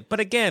enjoying it,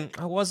 but again,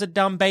 I was a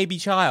dumb baby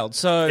child,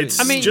 so... It's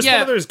one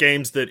of those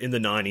games that in the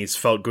 90s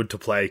felt good to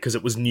play because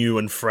it was new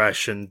and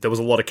fresh and there was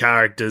a lot of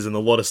characters and a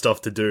lot of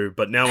stuff to do,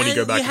 but now when you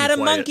go back and you had a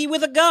monkey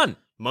with a gun.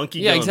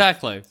 Monkey Yeah, gun.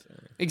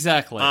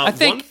 exactly. I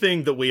think... One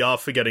thing that we are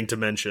forgetting to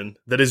mention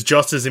that is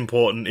just as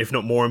important, if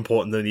not more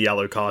important than the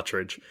yellow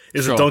cartridge,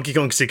 is that Donkey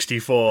Kong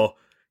 64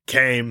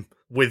 came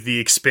with the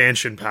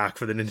expansion pack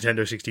for the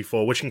Nintendo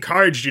 64, which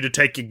encouraged you to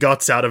take your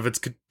guts out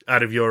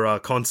of your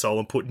console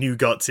and put new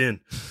guts in.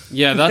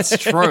 Yeah, that's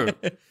true.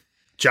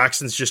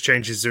 Jackson's just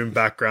changed his zoom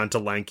background to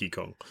Lanky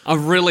Kong. A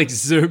really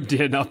zoomed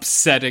in,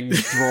 upsetting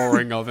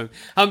drawing of him.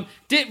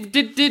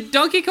 Did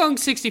Donkey Kong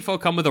 64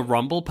 come with a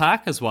Rumble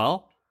pack as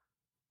well?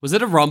 Was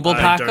it a Rumble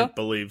packer? I don't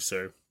believe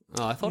so.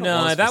 Oh, I thought it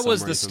No, was. that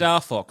was the Star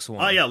Fox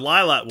one. Oh yeah,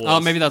 Lilac Wars. Oh,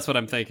 maybe that's what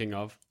I'm thinking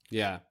of.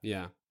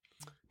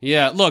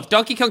 Yeah, look,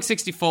 Donkey Kong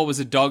 64 was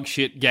a dog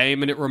shit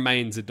game, and it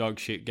remains a dog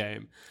shit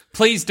game.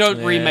 Please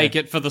don't remake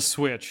it for the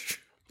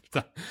Switch.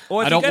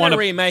 Or if you're going to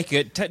remake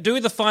it, do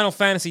the Final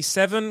Fantasy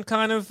VII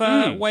kind of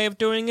way of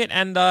doing it,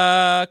 and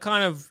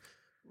kind of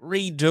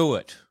redo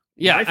it.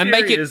 Yeah, My and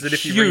make theory it is that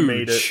if you huge.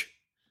 remade it,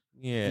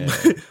 Yeah.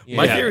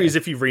 My theory is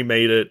if you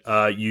remade it,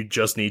 you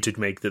just need to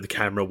make that the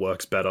camera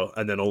works better,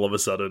 and then all of a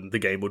sudden the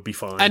game would be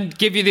fine. And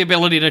give you the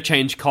ability to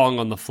change Kong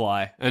on the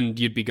fly, and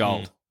you'd be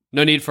gold.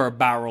 No need for a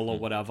barrel or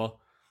whatever.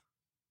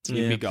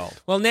 You'd be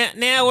gold. Well,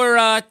 now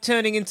we're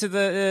turning into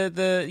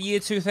the year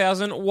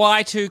 2000.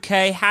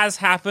 Y2K has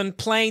happened.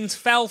 Planes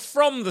fell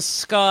from the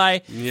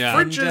sky. Yeah.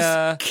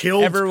 Fridges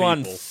killed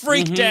everyone people.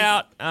 freaked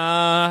out.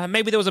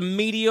 Maybe there was a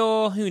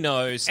meteor. Who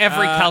knows?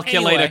 Every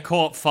calculator anyway.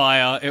 caught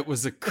fire. It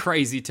was a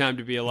crazy time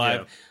to be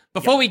alive. Yeah.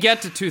 Before we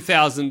get to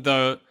 2000,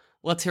 though,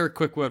 let's hear a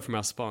quick word from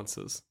our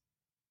sponsors.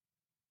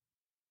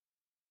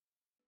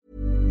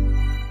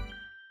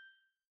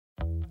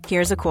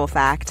 Here's a cool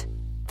fact.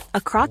 A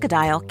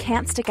crocodile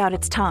can't stick out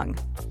its tongue.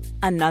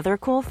 Another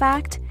cool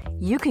fact,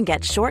 you can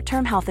get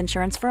short-term health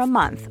insurance for a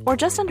month or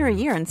just under a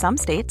year in some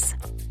states.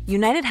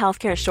 United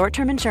Healthcare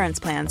short-term insurance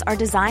plans are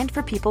designed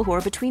for people who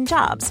are between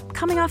jobs,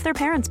 coming off their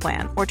parents'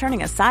 plan, or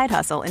turning a side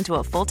hustle into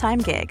a full-time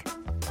gig.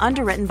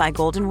 Underwritten by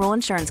Golden Rule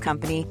Insurance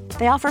Company,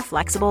 they offer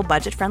flexible,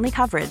 budget-friendly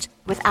coverage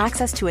with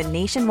access to a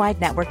nationwide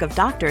network of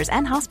doctors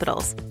and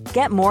hospitals.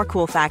 Get more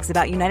cool facts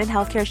about United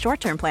Healthcare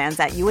short-term plans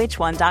at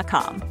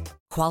uh1.com.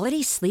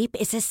 Quality sleep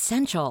is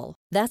essential.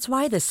 That's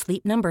why the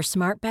Sleep Number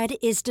Smart Bed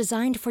is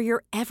designed for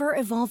your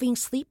ever-evolving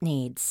sleep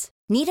needs.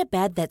 Need a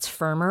bed that's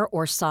firmer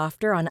or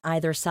softer on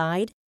either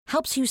side?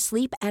 Helps you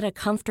sleep at a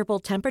comfortable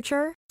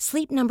temperature?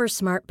 Sleep Number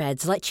Smart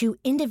Beds let you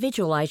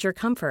individualize your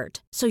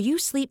comfort, so you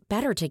sleep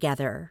better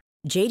together.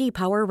 JD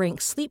Power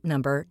ranks Sleep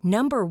Number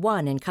number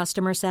 1 in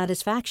customer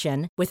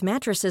satisfaction with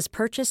mattresses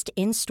purchased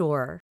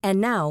in-store.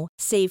 And now,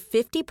 save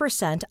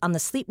 50% on the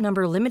Sleep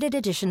Number Limited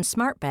Edition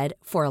Smart Bed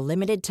for a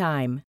limited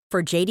time.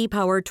 For JD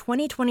Power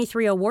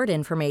 2023 award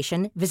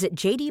information, visit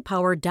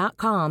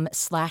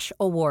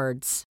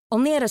jdpower.com/awards.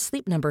 Only at a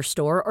Sleep Number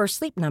store or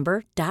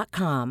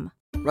sleepnumber.com.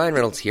 Ryan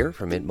Reynolds here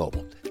from Mint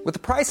Mobile. With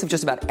the price of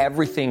just about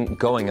everything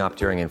going up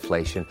during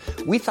inflation,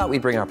 we thought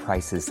we'd bring our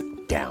prices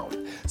down.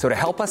 So to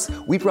help us,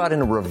 we brought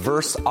in a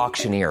reverse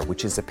auctioneer,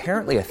 which is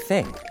apparently a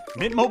thing.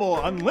 Mint Mobile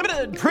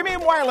Unlimited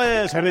Premium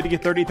Wireless. How to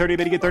get 30, 30,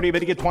 how to get 30, how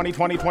to get 20,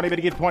 20, 20, how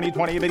to get 20,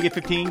 20, how to get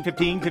 15,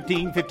 15,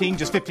 15, 15,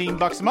 just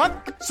 $15 a month?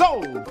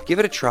 Sold! Give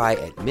it a try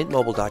at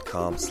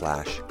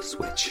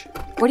mintmobile.com/switch.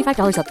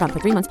 $45 up front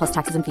for 3 months plus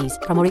taxes and fees.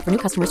 Promo rate for new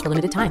customers for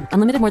limited time.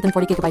 Unlimited more than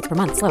 40 gigabytes per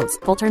month. Slows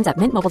full terms at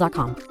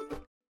mintmobile.com.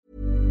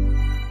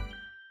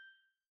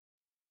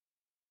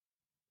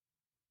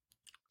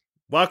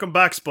 Welcome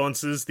back,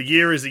 sponsors. The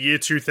year is the year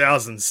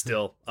 2000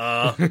 still.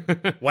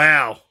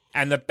 Wow.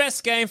 And the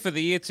best game for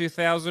the year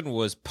 2000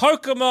 was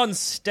Pokemon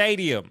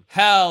Stadium.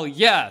 Hell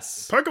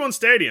yes. Pokemon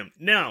Stadium.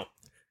 Now,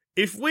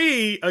 if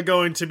we are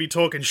going to be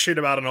talking shit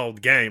about an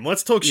old game,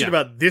 let's talk shit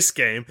about this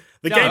game.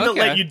 The game that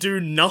let you do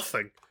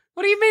nothing.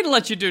 What do you mean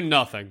let you do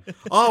nothing?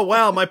 Oh,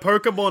 wow, my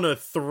Pokemon are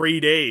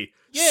 3D.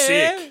 Yeah.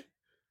 Sick.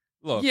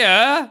 Look.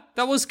 Yeah,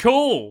 that was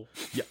cool.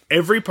 Yeah,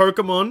 every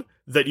Pokemon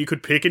that you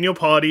could pick in your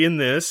party in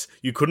this,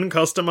 you couldn't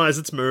customize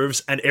its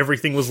moves, and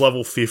everything was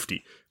level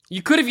 50.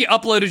 You could if you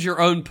uploaded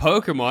your own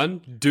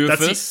Pokemon,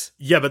 doofus.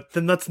 But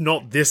then that's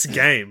not this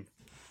game.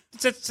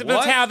 That's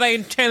how they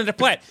intended to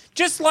play it.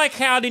 Just like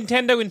how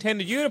Nintendo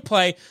intended you to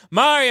play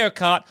Mario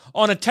Kart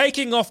on a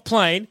taking off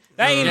plane,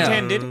 they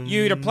intended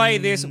you to play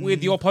this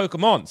with your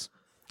Pokemons.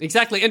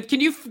 Exactly. And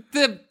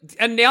the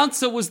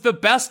announcer was the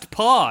best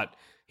part.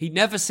 He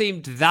never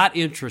seemed that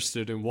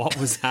interested in what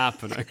was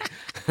happening.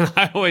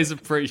 I always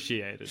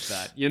appreciated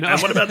that, you know?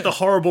 And what about the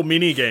horrible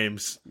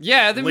mini-games?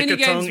 Yeah, the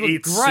mini-games were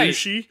eats great.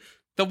 Sushi?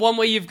 The one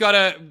where you've got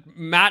to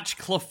match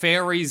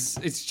Clefairy's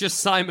It's Just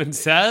Simon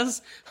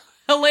Says.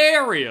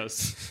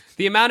 Hilarious.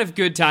 The amount of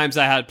good times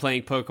I had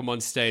playing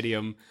Pokemon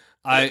Stadium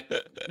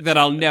that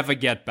I'll never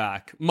get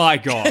back. My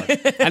God.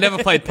 I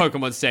never played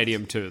Pokemon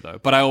Stadium 2, though,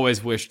 but I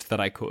always wished that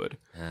I could.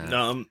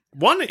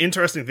 One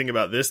interesting thing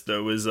about this,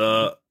 though, is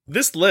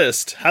this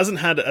list hasn't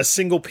had a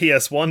single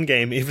PS1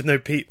 game, even though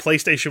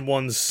PlayStation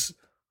 1's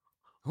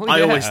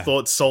I always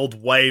thought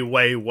sold way,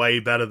 way, way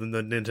better than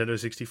the Nintendo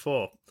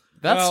 64.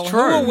 That's true.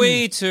 Who are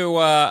we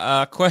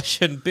to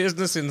question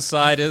Business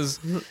Insider's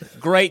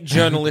great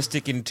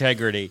journalistic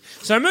integrity?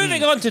 So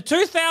moving on to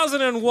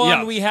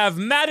 2001, we have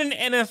Madden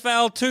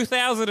NFL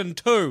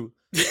 2002.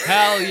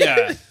 Hell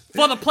yeah.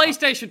 For the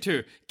PlayStation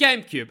 2,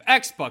 GameCube,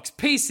 Xbox,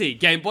 PC,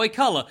 Game Boy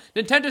Color,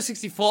 Nintendo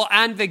 64,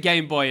 and the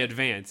Game Boy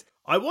Advance.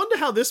 I wonder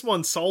how this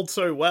one sold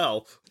so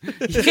well.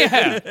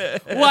 Yeah.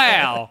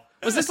 Wow.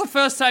 Was this the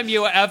first time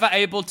you were ever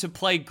able to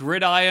play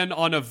Gridiron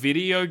on a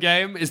video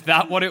game? Is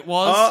that what it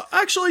was?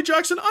 Actually,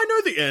 Jackson, I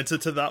know the answer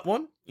to that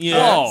one.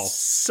 Yeah.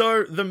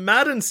 So the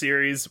Madden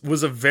series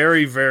was a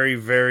very, very,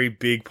 very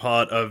big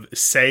part of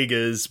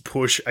Sega's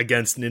push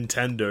against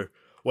Nintendo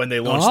when they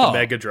launched the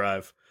Mega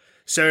Drive.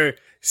 So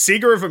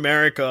Sega of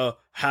America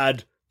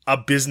had a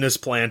business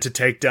plan to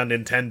take down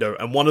Nintendo,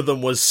 and one of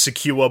them was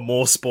secure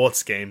more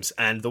sports games,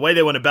 and the way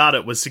they went about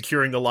it was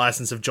securing the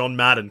license of John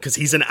Madden, because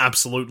he's an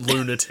absolute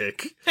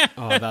lunatic.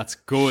 Oh, that's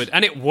good.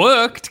 And it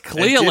worked,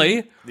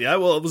 clearly. It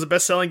was a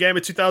best-selling game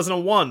of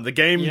 2001. The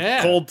game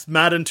called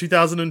Madden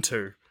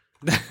 2002.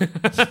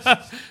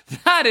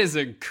 That is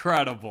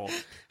incredible.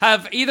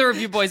 Have either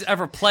of you boys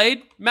ever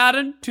played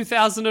Madden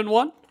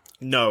 2001?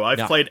 No,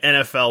 I've played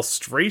NFL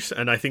Street,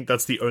 and I think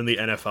that's the only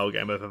NFL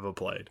game I've ever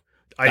played.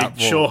 I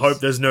sure hope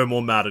there's no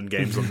more Madden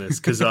games on this,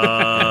 because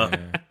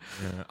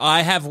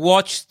I have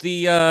watched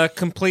the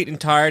complete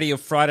entirety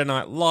of Friday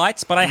Night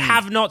Lights, but I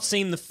have not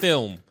seen the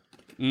film.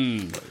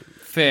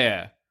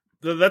 Fair.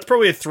 That's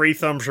probably a 3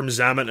 thumbs from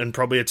Zamet and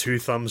probably a 2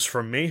 thumbs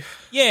from me.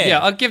 Yeah,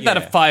 I'll give that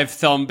a 5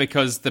 thumb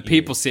because the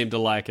people seem to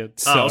like it.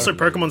 So. Also,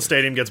 Pokemon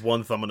Stadium gets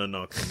 1 thumb and a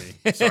knock from me.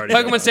 Sorry.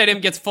 Pokemon Stadium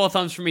gets 4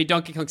 thumbs from me.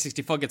 Donkey Kong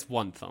 64 gets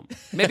 1 thumb.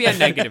 Maybe a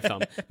negative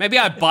thumb. Maybe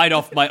I bite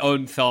off my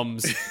own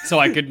thumbs so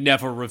I could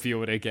never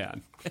review it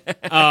again.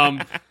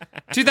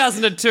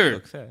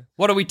 2002.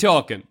 What are we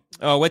talking?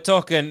 Oh, we're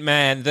talking,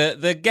 man,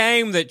 the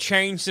game that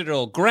changed it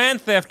all.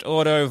 Grand Theft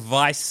Auto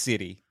Vice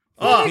City.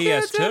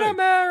 PS2.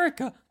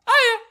 America.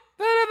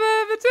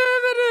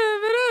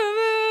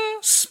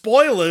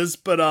 Spoilers,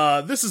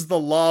 but this is the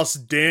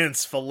last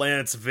dance for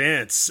Lance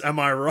Vance. Am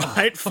I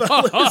right,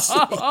 fellas?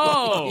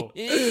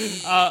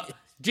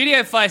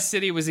 GTA Vice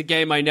City was a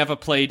game I never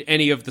played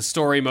any of the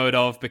story mode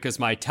of because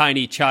my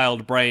tiny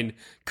child brain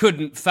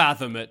couldn't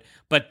fathom it.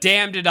 But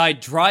damn, did I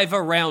drive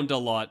around a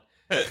lot.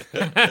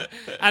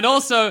 And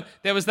also,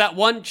 there was that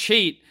one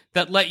cheat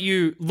that let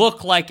you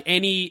look like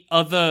any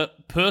other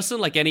person,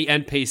 like any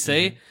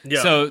NPC.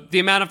 Yeah. So the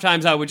amount of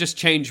times I would just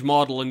change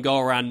model and go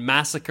around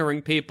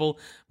massacring people,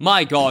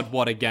 my God,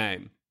 what a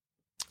game.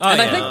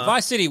 And I think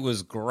Vice City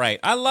was great.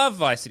 I love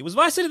Vice City. Was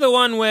Vice City the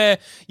one where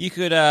you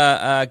could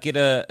get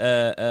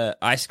a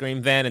ice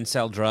cream van and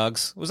sell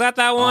drugs? Was that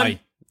one? I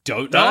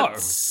don't know. That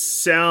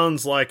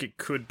sounds like it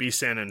could be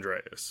San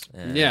Andreas.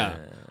 Yeah.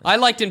 I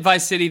liked in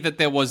Vice City that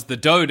there was the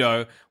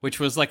Dodo, which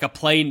was like a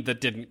plane that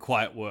didn't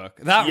quite work.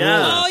 That ruled.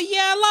 Oh,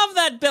 yeah, I love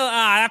that bill.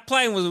 That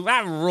plane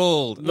that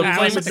ruled. The That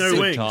plane was with a no good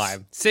wings.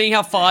 time. Seeing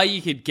how far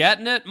you could get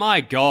in it,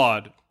 my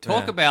God.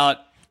 Talk about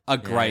a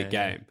great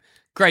game.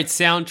 Great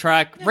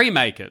soundtrack.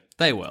 Remake it.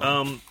 They will.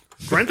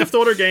 Grand Theft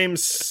Auto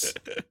games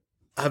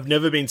have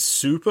never been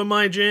super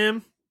my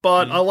jam,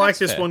 but I like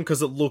this one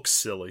because it looks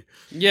silly.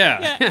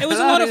 Yeah. It was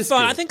a lot of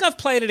fun. I think I've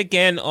played it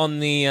again on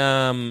the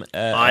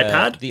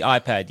iPad? The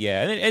iPad,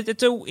 yeah. And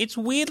it's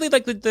weirdly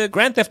like the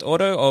Grand Theft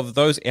Auto of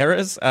those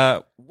eras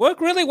work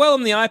really well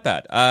on the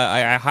iPad.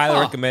 I highly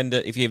recommend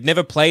it if you've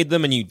never played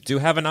them and you do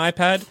have an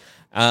iPad.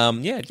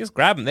 Just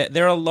grab them.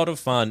 They're a lot of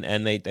fun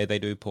and they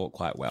do port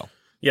quite well.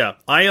 Yeah,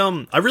 I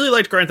really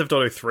liked Grand Theft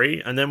Auto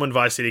 3, and then when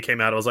Vice City came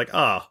out, I was like,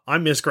 I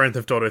miss Grand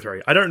Theft Auto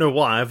 3. I don't know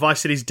why.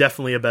 Vice City's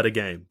definitely a better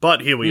game,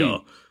 but here we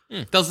are.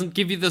 Doesn't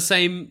give you the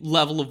same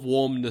level of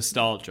warm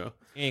nostalgia.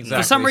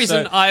 Exactly. For some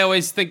reason, I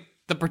always think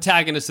the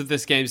protagonist of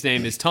this game's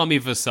name is Tommy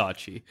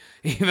Versace,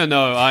 even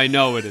though I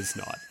know it is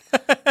not.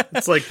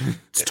 It's like,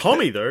 it's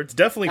Tommy, though. It's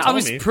definitely Tommy. I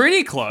was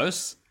pretty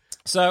close.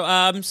 So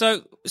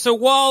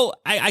while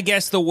I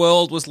guess the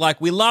world was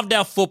like, we loved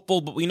our football,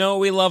 but we know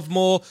we love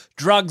more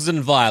drugs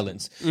and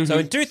violence. Mm-hmm. So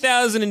in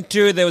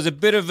 2002, there was a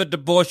bit of a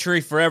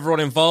debauchery for everyone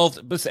involved.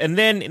 And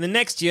then in the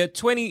next year,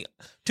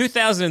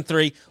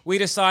 2003, we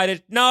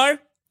decided, no,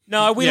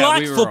 we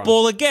like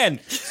football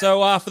again.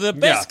 So for the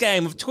best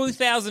game of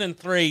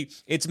 2003,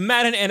 it's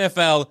Madden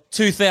NFL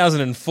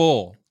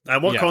 2004.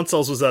 And what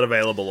consoles was that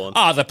available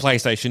on? The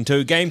PlayStation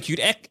 2,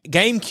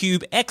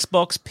 GameCube,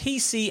 Xbox,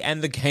 PC,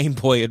 and the Game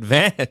Boy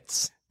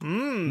Advance.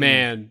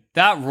 Man,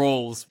 that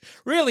rules.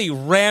 Really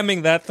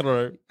ramming that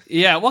through.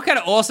 Yeah, what kind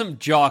of awesome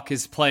jock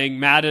is playing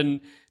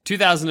Madden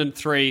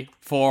 2003,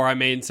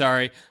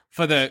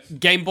 for the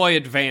Game Boy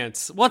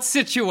Advance? What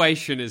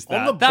situation is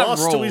that? On the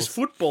bus to his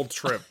football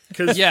trip.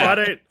 Because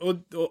Friday,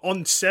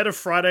 on set of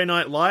Friday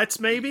Night Lights,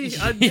 maybe?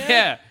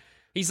 Yeah.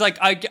 He's like,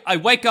 I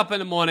wake up in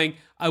the morning,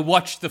 I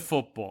watch the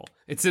football.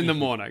 It's in the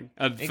morning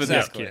for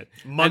this kid.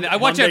 And I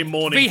watch a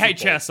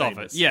VHS of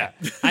it. Yeah.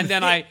 And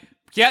then I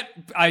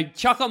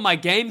chuck on my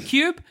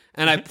GameCube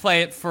and I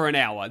play it for an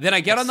hour. Then I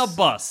get on the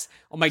bus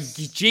on my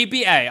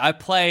GBA. I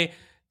play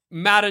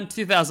Madden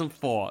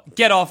 2004.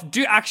 Get off.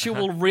 Do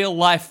actual real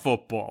life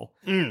football.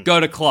 Go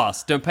to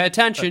class. Don't pay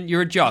attention.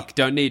 You're a jock.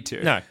 Don't need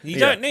to. No, you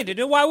don't need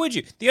to. Why would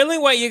you? The only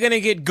way you're going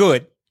to get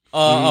good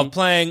of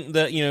playing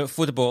the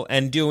football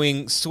and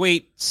doing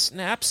sweet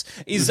snaps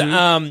is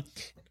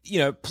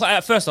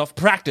first off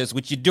practice,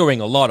 which you're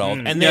doing a lot of,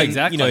 and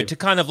then to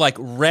kind of like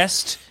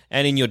rest.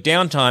 And in your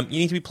downtime, you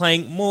need to be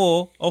playing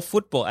more of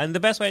football. And the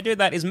best way to do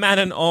that is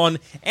Madden on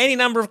any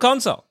number of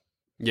console.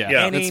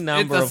 Yeah.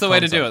 That's the way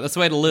to do it. That's the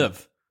way to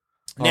live.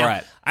 Now, all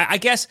right. I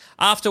guess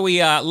after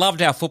we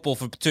loved our football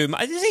for 2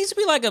 months, there seems to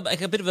be like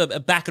a bit of a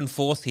back and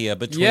forth here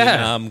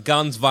between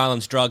guns,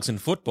 violence, drugs,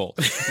 and football.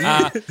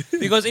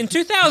 Because in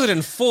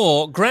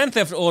 2004, Grand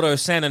Theft Auto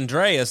San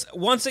Andreas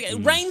once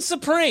again reigned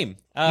supreme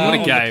on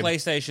the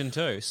PlayStation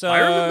 2. So I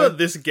remember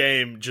this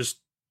game just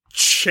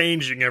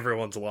changing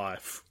everyone's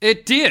life.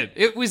 It did.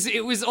 It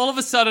was all of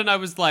a sudden I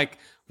was like,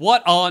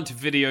 what aren't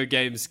video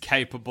games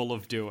capable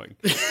of doing?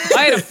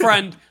 I had a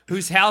friend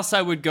whose house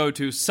I would go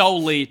to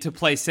solely to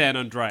play San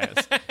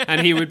Andreas. And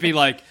he would be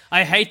like,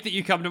 I hate that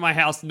you come to my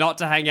house not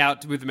to hang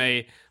out with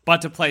me,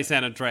 but to play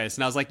San Andreas.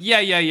 And I was like,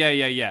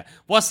 yeah.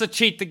 What's the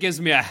cheat that gives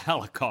me a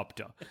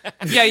helicopter?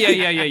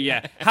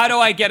 Yeah. How do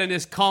I get in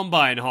this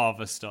combine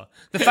harvester?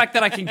 The fact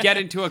that I can get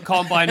into a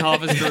combine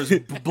harvester has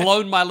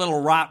blown my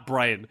little rat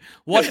brain.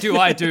 What do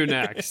I do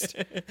next?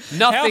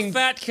 Nothing. How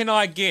fat can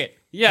I get?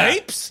 Yeah.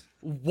 Heaps?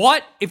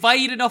 What? If I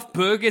eat enough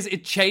burgers,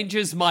 it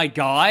changes my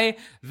guy?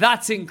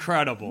 That's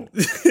incredible.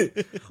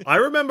 I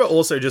remember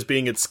also just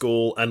being at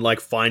school and like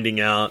finding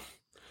out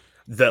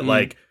that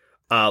like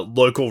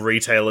local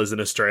retailers in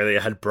Australia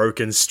had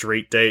broken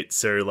street dates,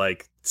 so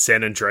like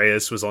San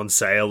Andreas was on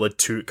sale a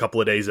couple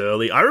of days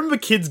early. I remember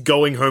kids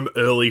going home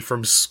early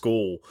from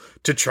school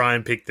to try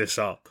and pick this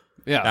up.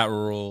 Yeah. That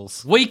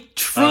rules. We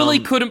truly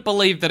couldn't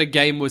believe that a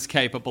game was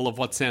capable of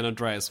what San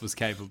Andreas was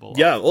capable of.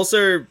 Yeah,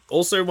 also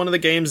one of the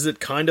games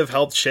that kind of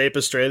helped shape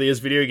Australia's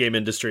video game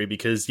industry,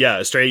 because,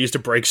 Australia used to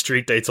break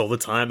street dates all the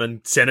time, and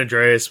San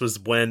Andreas was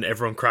when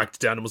everyone cracked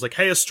down and was like,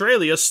 hey,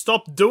 Australia,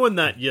 stop doing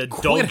that, you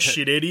dog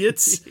shit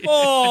idiots.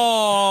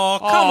 Oh,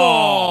 come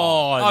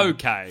on.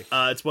 Okay.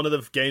 It's one of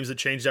the games that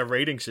changed our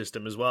rating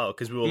system as well,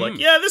 because we were like,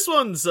 this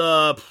one's,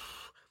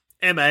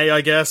 MA, I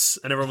guess.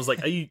 And everyone was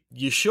like, are you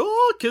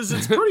sure? Because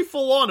it's pretty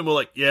full on. And we're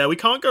like, yeah, we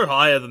can't go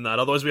higher than that.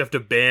 Otherwise we have to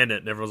ban it.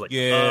 And everyone's like,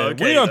 yeah,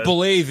 okay, we don't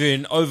believe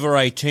in over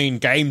 18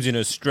 games in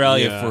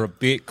Australia for a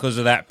bit because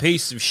of that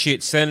piece of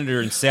shit senator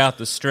in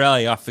South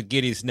Australia. I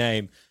forget his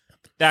name.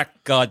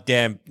 That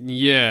goddamn...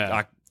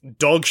 Yeah.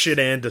 Dog shit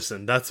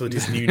Anderson. That's what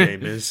his new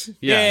name is.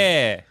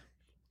 Yeah.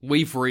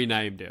 We've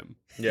renamed him.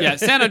 Yeah.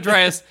 San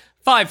Andreas,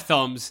 5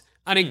 thumbs.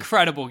 An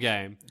incredible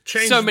game.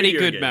 Changed so many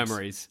video good games.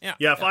 memories.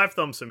 Yeah, 5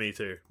 thumbs for me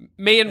too.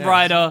 Me and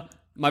Ryder,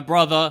 my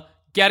brother,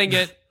 getting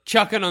it,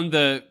 chucking on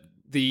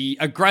the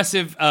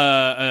aggressive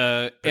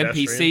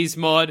NPCs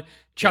mod,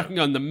 chucking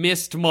on the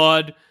Mist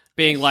mod,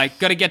 being like,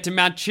 gotta get to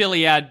Mount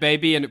Chiliad,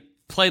 baby, and it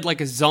played like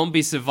a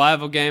zombie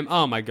survival game.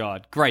 Oh my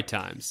god, great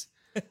times.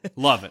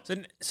 Love it.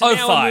 So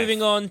now we're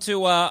moving on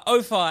to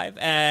 05,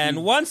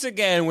 and once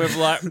again we're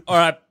like, all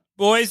right,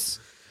 boys,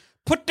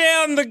 put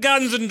down the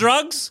guns and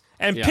drugs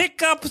and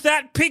pick up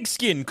that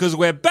pigskin, because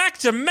we're back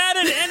to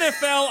Madden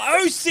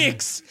NFL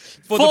 06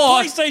 for the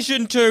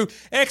PlayStation 2,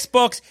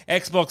 Xbox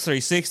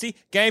 360,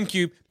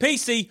 GameCube,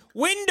 PC,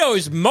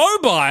 Windows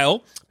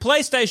Mobile,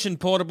 PlayStation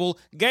Portable,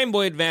 Game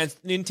Boy Advance,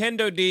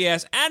 Nintendo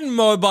DS, and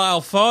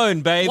mobile phone,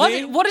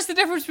 baby. What is the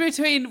difference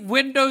between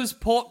Windows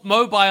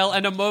Mobile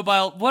and a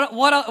mobile...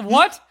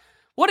 What?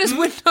 What is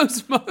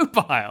Windows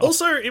Mobile?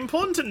 Also,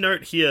 important to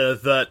note here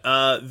that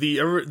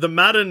the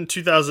Madden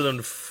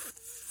 2004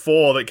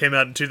 that came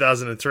out in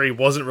 2003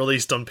 wasn't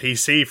released on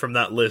PC from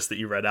that list that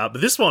you read out, but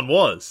this one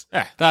was.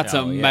 That's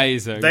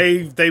amazing.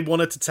 They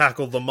wanted to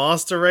tackle the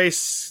Master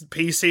Race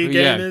PC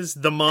gamers,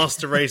 the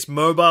Master Race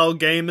mobile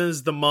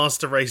gamers, the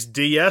Master Race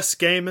DS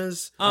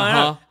gamers.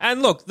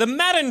 And look, the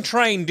Madden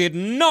train did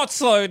not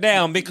slow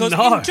down, because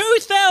in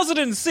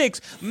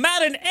 2006,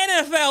 Madden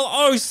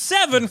NFL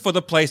 07 for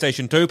the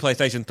PlayStation 2,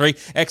 PlayStation 3,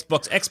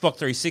 Xbox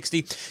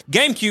 360,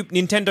 GameCube,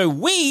 Nintendo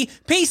Wii,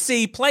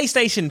 PC,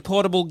 PlayStation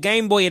Portable,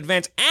 Game Boy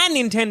Advance, and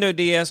Nintendo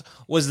DS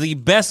was the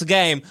best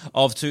game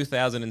of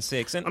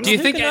 2006. And do you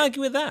who think can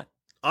argue with that?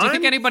 Do you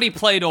think anybody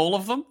played all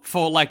of them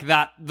for like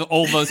that,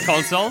 all those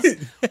consoles?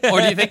 Or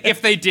do you think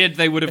if they did,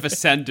 they would have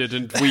ascended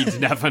and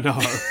we'd never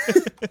know?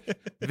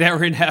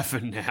 They're in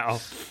heaven now.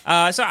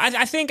 So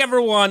I think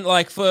everyone,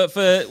 like, for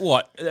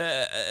what,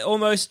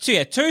 almost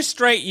 2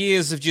 straight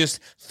years of just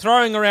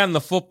throwing around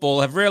the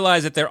football, have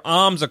realized that their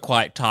arms are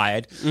quite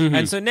tired.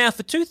 And so now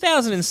for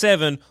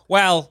 2007,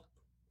 well,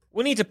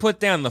 we need to put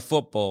down the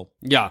football.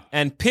 Yeah.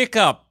 And pick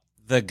up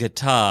the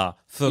guitar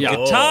for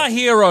Guitar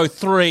Hero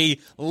 3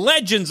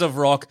 Legends of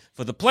Rock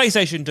for the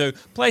PlayStation 2,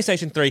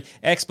 PlayStation 3,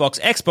 Xbox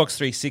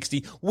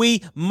 360,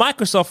 Wii,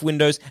 Microsoft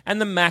Windows,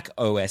 and the Mac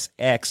OS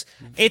X.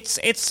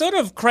 It's sort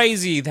of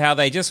crazy how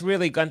they just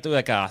really gone through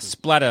like a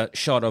splatter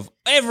shot of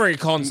every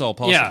console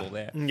possible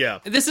there. Yeah.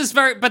 This is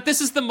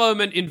the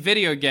moment in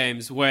video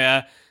games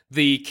where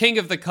the king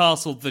of the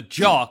castle, the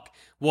jock,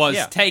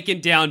 was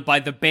taken down by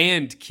the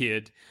band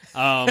kid.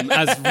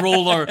 As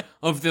ruler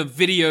of the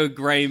video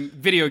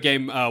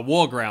game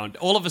war ground.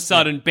 All of a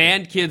sudden,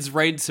 band kids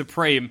reigned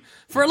supreme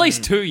for at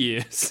least 2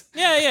 years.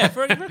 Yeah,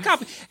 for a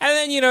couple. And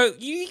then, you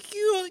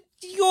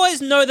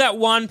always know that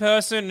one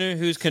person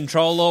whose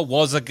controller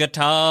was a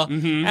guitar.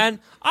 And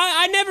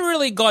I never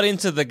really got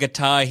into the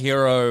Guitar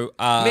Hero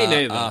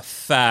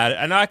fad.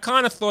 And I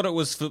kind of thought it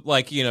was for,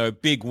 like,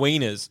 big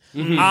wieners.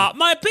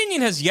 My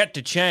opinion has yet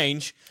to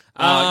change.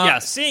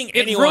 Seeing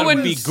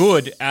anyone be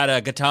good at a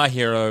Guitar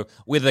Hero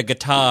with a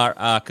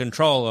guitar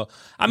controller.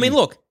 I mean,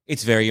 look,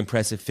 it's very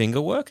impressive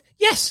finger work.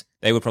 Yes,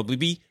 they would probably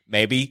be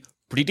maybe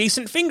pretty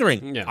decent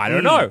fingering. I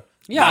don't know.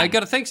 Yeah, I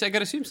gotta think so. I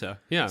gotta assume so.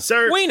 Yeah.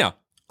 So wiener.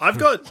 I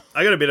got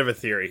a bit of a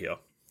theory here.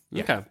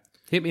 Okay,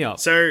 hit me up.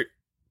 So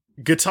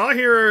Guitar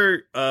Hero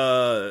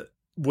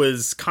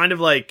was kind of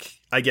like,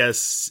 I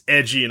guess,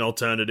 edgy and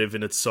alternative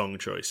in its song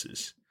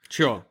choices.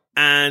 Sure.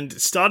 And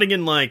starting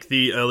in like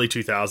the early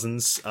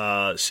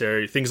 2000s,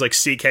 so things like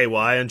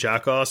CKY and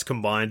Jackass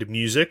combined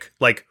music,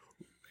 like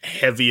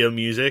heavier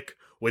music,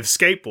 with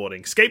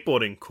skateboarding.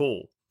 Skateboarding,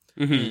 cool.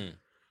 Mm-hmm.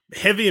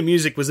 Heavier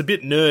music was a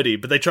bit nerdy,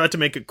 but they tried to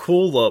make it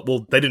cooler.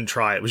 Well, they didn't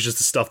try. It was just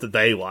the stuff that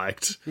they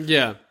liked.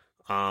 Yeah.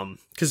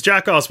 Because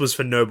Jackass was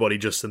for nobody,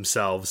 just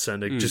themselves,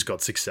 and it just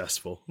got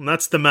successful. And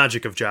that's the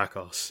magic of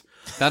Jackass.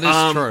 That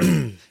is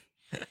true.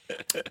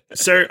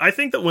 So I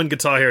think that when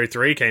Guitar Hero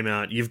 3 came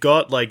out, you've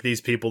got like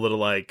these people that are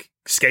like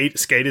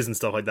skaters and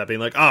stuff like that being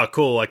like,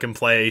 cool, I can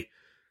play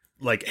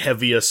like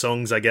heavier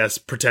songs, I guess,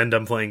 pretend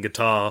I'm playing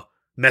guitar,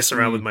 mess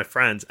around with my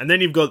friends. And then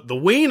you've got the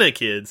wiener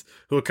kids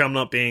who are coming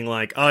up being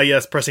like,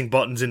 yes, pressing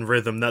buttons in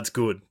rhythm, that's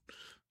good.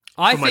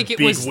 I For think my it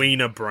big was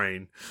wiener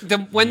brain.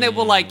 when they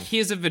were like,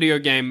 here's a video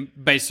game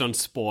based on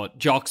sport.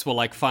 Jocks were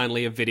like,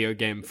 finally a video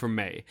game from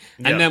me.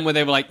 And then when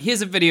they were like,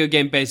 here's a video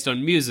game based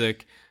on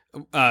music,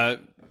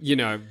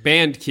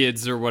 band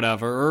kids or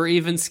whatever, or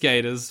even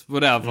skaters,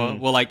 whatever,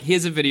 were like,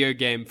 here's a video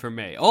game for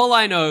me. All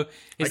I know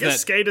is I guess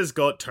skaters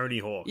got Tony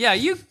Hawk. Yeah,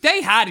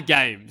 they had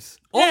games.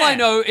 All I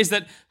know is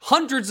that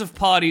hundreds of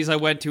parties I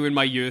went to in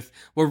my youth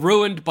were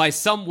ruined by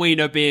some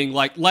wiener being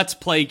like, let's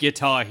play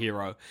Guitar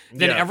Hero.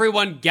 Then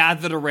everyone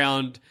gathered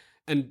around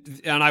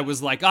and I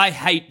was like, I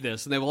hate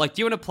this. And they were like,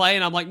 do you want to play?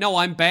 And I'm like, no,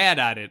 I'm bad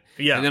at it.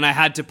 Yeah. And then I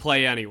had to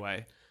play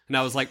anyway. And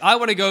I was like, I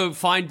want to go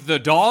find the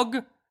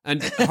dog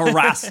and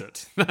harass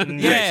it.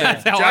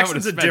 That's how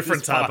Jackson's I a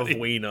different type of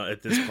wiener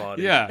at this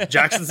party. Yeah.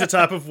 Jackson's the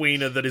type of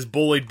wiener that is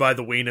bullied by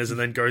the wieners and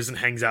then goes and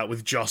hangs out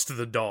with just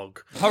the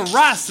dog.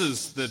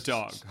 Harasses the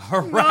dog.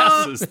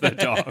 Harasses the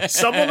dog.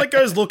 Someone that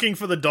goes looking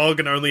for the dog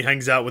and only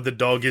hangs out with the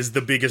dog is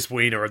the biggest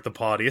wiener at the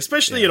party,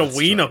 especially at a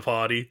wiener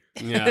party.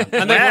 Yeah,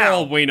 and they were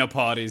all wiener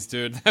parties,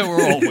 dude. They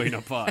were all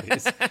wiener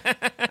parties.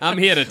 I'm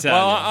here to tell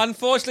you. Well,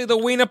 unfortunately, the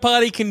wiener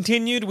party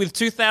continued with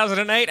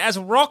 2008 as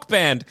Rock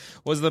Band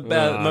was the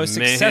most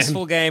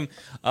successful game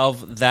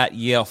of that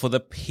year for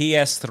the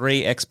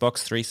PS3,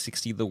 Xbox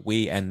 360, the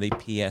Wii, and the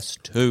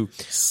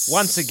PS2.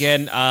 Once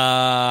again,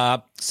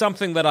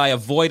 something that I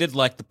avoided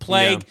like the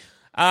plague.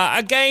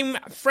 A game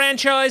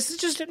franchise is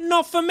just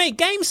not for me.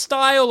 Game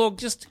style or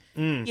just,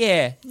 not for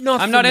me.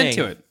 I'm not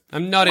into it.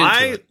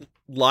 I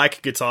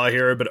like Guitar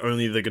Hero, but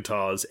only the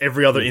guitars.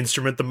 Every other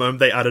instrument, the moment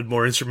they added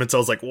more instruments, I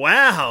was like,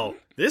 wow,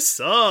 this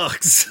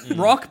sucks.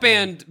 Rock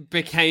Band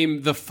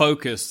became the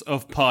focus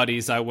of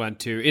parties I went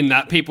to, in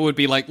that people would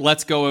be like,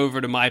 let's go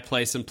over to my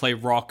place and play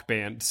Rock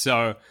Band.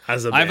 So I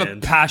have a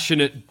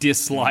passionate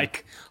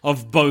dislike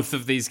of both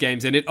of these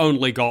games, and it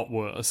only got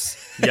worse.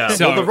 Yeah,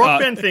 So, well, the Rock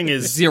Band thing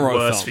is zero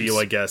worse thumbs. for you,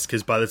 I guess,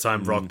 because by the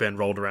time Rock Band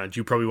rolled around,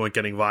 you probably weren't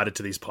getting invited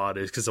to these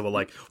parties, because they were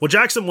like, well,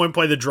 Jackson won't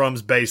play the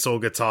drums, bass, or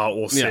guitar,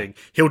 or sing.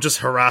 He'll just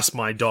harass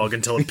my dog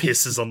until it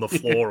pisses on the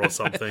floor or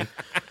something.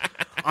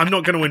 I'm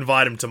not going to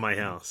invite him to my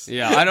house.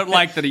 Yeah, I don't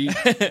like that he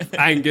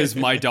angers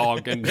my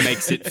dog and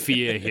makes it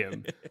fear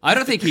him. I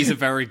don't think he's a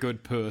very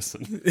good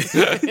person.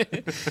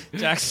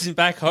 Jackson's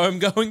back home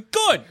going,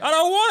 good, I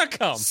don't want to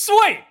come.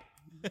 Sweet!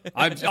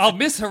 I'll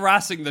miss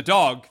harassing the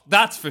dog,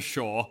 that's for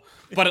sure.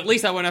 But at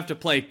least I won't have to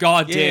play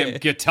goddamn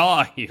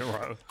Guitar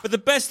Hero. But the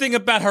best thing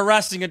about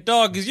harassing a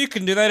dog is you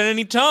can do that at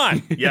any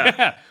time.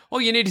 Yeah.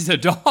 All you need is a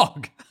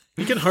dog.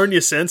 You can hone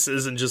your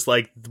senses and just,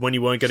 like, when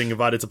you weren't getting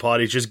invited to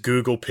parties, just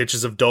Google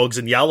pictures of dogs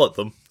and yell at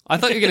them. I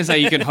thought you were going to say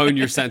you can hone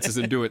your senses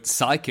and do it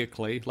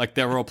psychically, like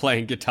they're all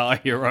playing Guitar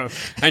Hero,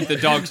 and the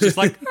dog's just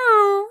like,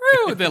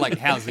 they're like,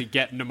 how's he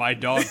getting to my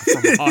dog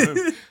from home?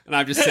 And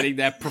I'm just sitting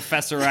there,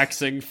 Professor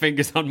Xing,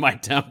 fingers on my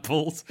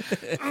temples.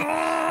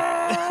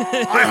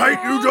 I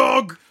hate you,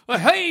 dog! I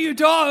hate you,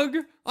 dog!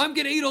 I'm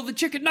going to eat all the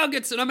chicken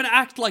nuggets, and I'm going to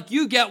act like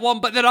you get one,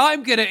 but then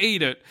I'm going to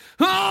eat it.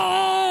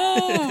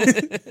 Oh!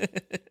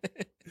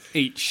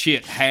 Eat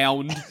shit,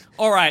 hound.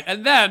 All right,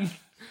 and then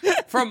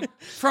from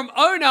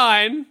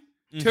 09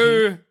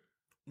 to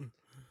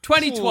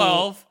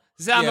 2012,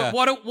 Zama,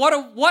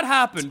 what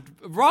happened?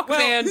 Rock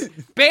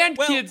Band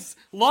kids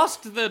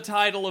lost the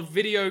title of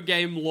video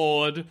game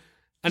lord.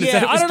 And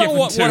Yeah, I don't know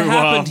what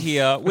happened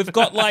here. We've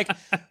got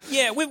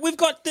we've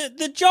got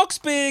the jocks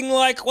being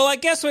like, well, I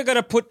guess we're going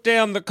to put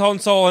down the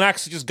console and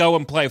actually just go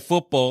and play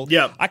football.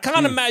 Yeah. I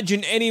can't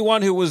imagine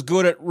anyone who was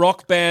good at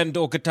Rock Band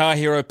or Guitar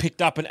Hero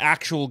picked up an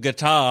actual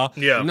guitar.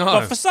 Yeah. No.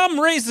 But for some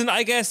reason,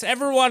 I guess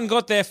everyone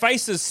got their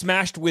faces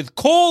smashed with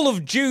Call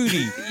of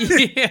Duty.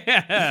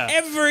 Yeah.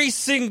 Every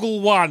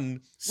single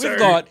one. So- We've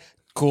got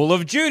Call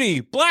of Duty,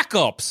 Black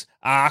Ops,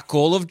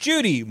 Call of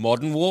Duty,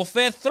 Modern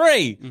Warfare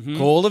 3,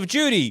 Call of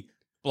Duty,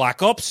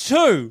 Black Ops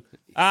 2.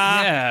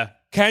 Yeah.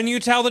 Can you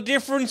tell the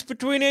difference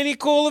between any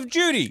Call of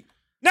Duty?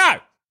 No,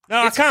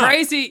 It's I can't.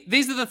 crazy.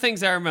 These are the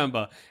things I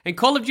remember. In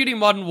Call of Duty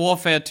Modern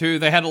Warfare 2,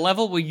 they had a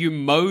level where you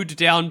mowed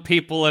down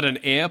people at an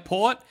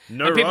airport.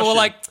 No and people were Russian.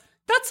 like,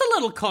 that's a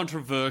little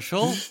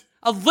controversial.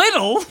 A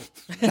little?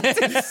 That's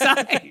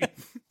insane.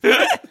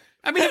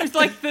 I mean, it was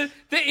like the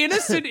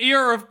innocent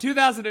era of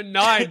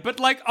 2009, but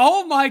like,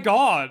 oh my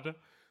god.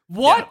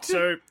 What?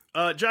 So,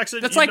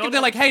 Jackson, That's you're like, not-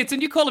 they're like, hey, it's a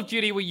new Call of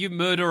Duty where you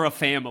murder a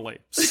family.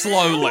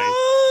 Slowly.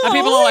 And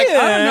people are like,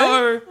 I don't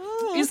know.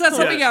 Is that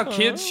something our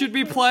kids should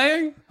be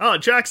playing? Oh,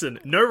 Jackson,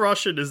 No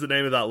Russian is the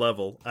name of that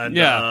level. And,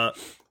 Yeah.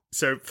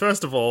 so,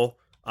 first of all,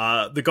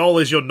 The goal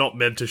is you're not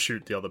meant to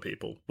shoot the other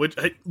people. Which,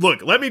 hey,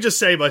 look, let me just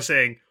say by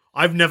saying,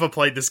 I've never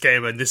played this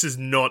game, and this is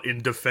not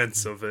in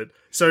defense of it.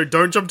 So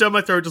don't jump down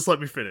my throat, just let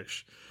me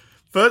finish.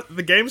 First,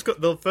 the game's got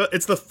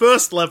it's the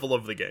first level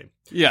of the game.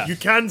 Yeah. You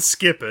can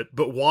skip it,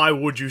 but why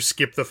would you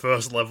skip the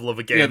first level of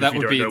a game if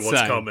you don't know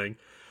what's coming?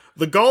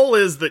 The goal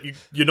is that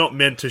you're not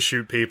meant to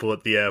shoot people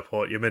at the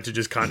airport. You're meant to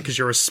just because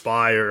you're a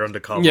spy or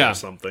undercover or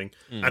something,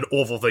 and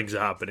awful things are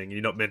happening, and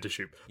you're not meant to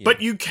shoot.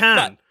 But you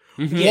can.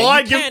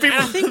 Why give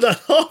people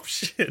that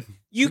option?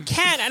 You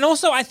can, and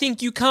also I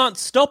think you can't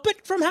stop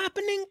it from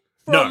happening.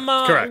 From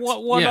correct.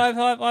 What I've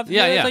heard, like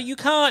you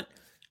can't.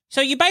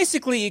 So you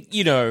basically,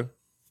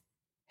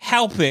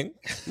 helping.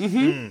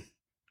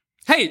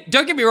 Hey,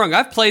 don't get me wrong,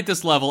 I've played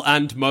this level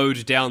and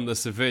mowed down the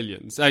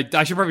civilians.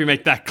 I should probably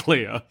make that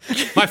clear.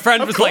 My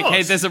friend was like,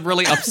 hey, there's a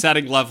really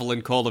upsetting level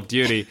in Call of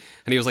Duty.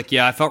 And he was like,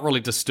 yeah, I felt really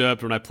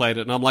disturbed when I played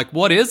it. And I'm like,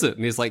 what is it?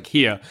 And he's like,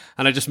 here.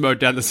 And I just mowed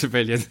down the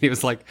civilians. And he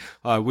was like,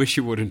 oh, I wish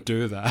you wouldn't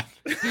do that.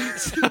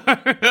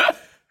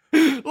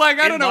 Like,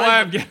 I don't know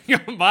why I'm getting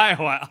on my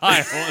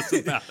high horse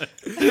about it.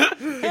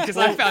 Because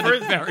I found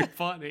it very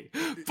funny.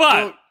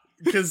 But...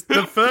 Because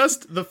the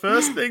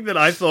first thing that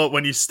I thought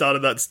when you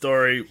started that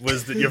story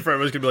was that your friend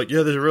was going to be like,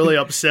 yeah, there's a really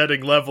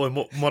upsetting level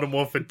in Modern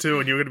Warfare 2,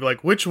 and you were going to be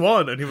like, which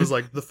one? And he was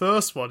like, the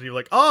first one. And you're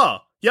like, yeah,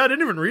 I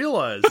didn't even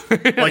realize.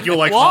 Like, you're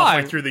like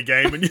halfway through the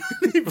game, and you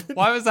didn't even...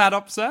 Why was that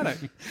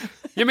upsetting?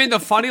 You mean the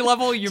funny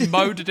level you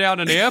mowed down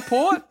an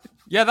airport?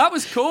 Yeah, that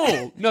was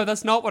cool. No,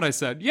 that's not what I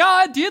said. Yeah,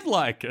 I did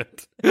like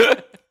it.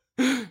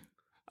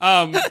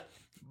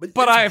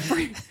 But I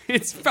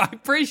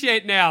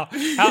appreciate now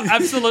how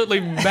absolutely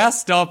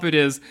messed up it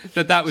is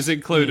that was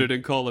included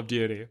in Call of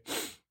Duty.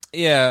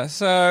 Yeah,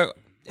 so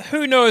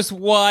who knows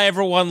why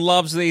everyone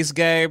loves these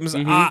games?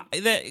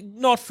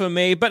 Not for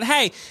me, but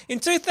hey, in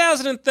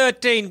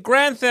 2013,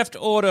 Grand Theft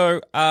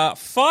Auto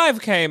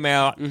 5 came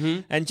out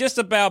and just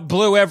about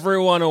blew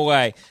everyone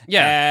away.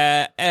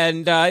 Yeah.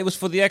 And it was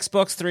for the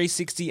Xbox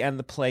 360 and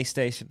the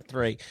PlayStation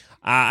 3.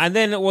 And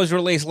then it was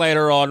released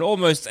later on,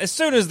 almost as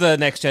soon as the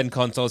next-gen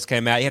consoles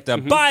came out. You have to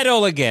buy it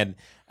all again.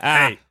 Hey,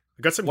 I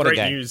got some great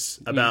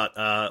news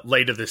about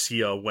later this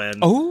year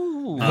when the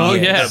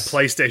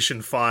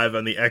PlayStation 5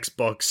 and the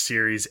Xbox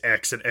Series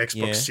X and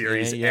Xbox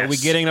Series S. Are we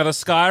getting another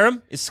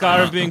Skyrim? Is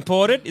Skyrim being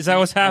ported? Is that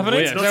what's happening?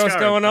 Is that what's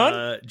going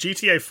on?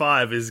 GTA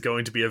 5 is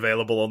going to be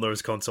available on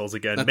those consoles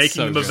again,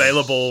 making them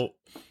available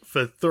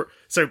for...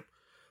 So...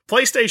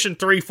 PlayStation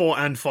 3, 4,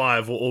 and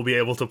 5 will all be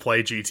able to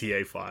play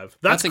GTA 5.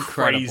 That's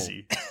incredible.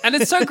 Crazy. And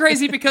it's so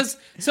crazy because,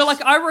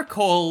 I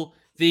recall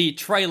the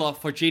trailer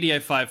for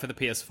GTA 5 for the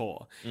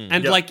PS4.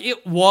 And,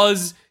 it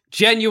was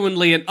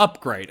genuinely an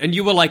upgrade. And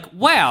you were like,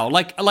 wow.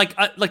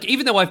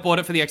 Even though I've bought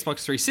it for the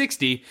Xbox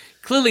 360,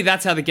 clearly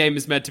that's how the game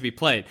is meant to be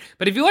played.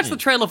 But if you watch the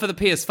trailer for the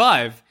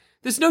PS5,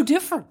 there's no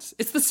difference.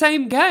 It's the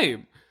same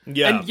game.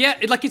 Yeah. And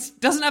yet, it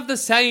doesn't have the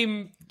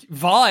same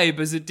vibe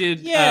as it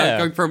did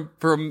going from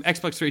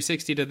Xbox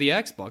 360 to the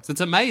Xbox.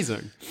 It's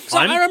amazing. So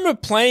I remember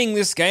playing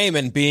this game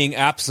and being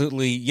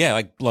absolutely,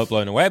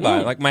 blown away by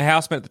it. Like, my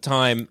housemate at the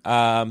time,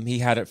 he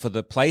had it for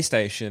the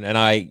PlayStation, and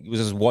I was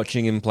just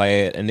watching him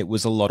play it, and it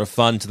was a lot of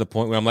fun to the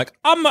point where I'm like,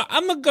 I'm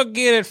gonna go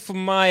get it for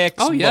my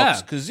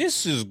Xbox, because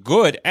this is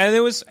good. And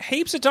there was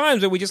heaps of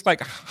times where we just,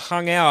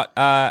 hung out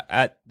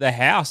at the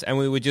house, and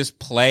we would just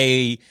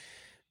play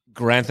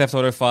Grand Theft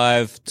Auto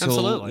 5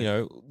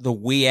 till, the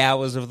wee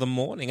hours of the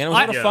morning. And it was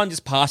a lot of fun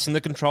just passing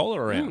the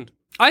controller around.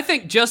 I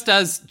think just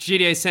as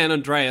GTA San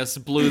Andreas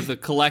blew the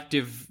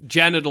collective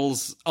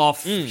genitals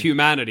off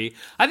humanity,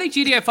 I think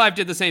GTA 5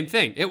 did the same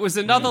thing. It was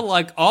another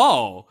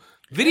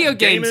video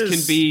games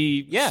can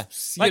be,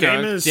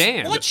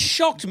 damn. What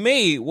shocked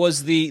me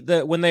was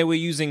the when they were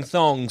using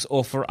thongs,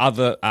 or for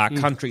other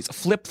countries,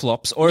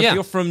 flip-flops, or if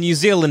you're from New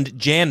Zealand,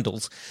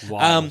 jandals.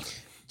 Wow.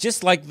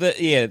 Just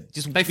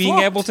being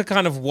able to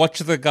kind of watch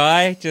the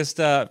guy just,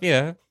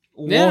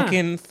 walk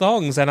in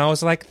thongs. And I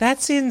was like,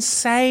 that's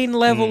insane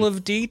level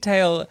of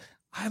detail.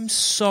 I'm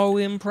so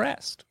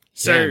impressed.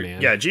 So,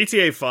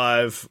 GTA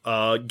 5,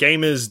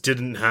 gamers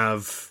didn't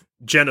have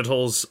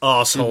genitals,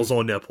 arseholes,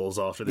 or nipples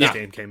after this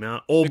game came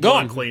out. All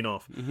gone clean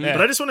off. But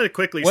I just wanted to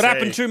quickly say... What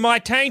happened to my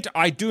taint?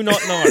 I do not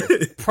know.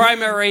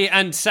 Primary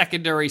and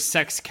secondary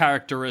sex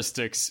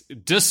characteristics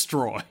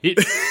destroyed.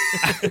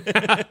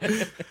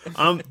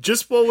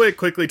 Just while we're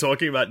quickly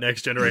talking about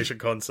next generation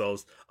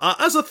consoles,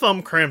 as a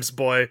thumb cramps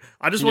boy,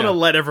 I just want to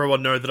let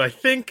everyone know that I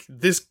think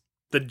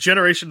the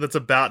generation that's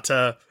about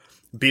to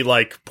be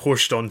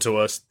pushed onto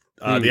us,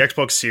 the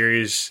Xbox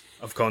Series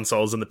of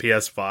consoles and the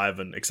PS5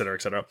 and et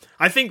cetera,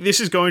 I think this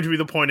is going to be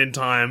the point in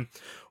time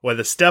where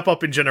the step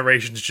up in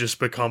generations just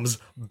becomes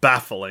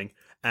baffling.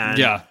 And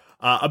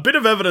a bit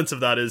of evidence of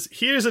that is,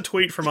 here's a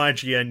tweet from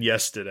IGN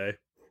yesterday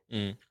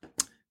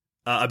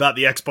about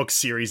the Xbox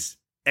Series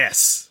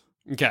S.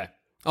 Okay.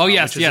 Oh,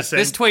 yes.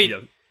 This tweet. Yeah.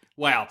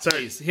 Wow. So,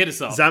 please, hit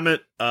us up. Zamet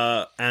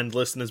and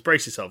listeners,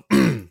 brace yourself.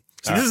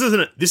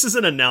 This is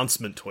an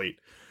announcement tweet.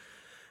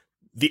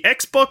 The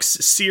Xbox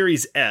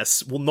Series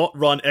S will not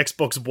run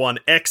Xbox One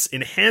X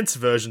enhanced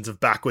versions of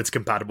backwards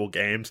compatible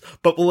games,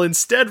 but will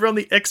instead run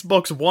the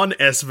Xbox One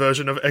S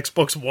version of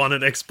Xbox One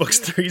and Xbox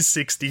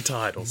 360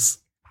 titles.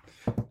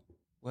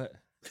 What?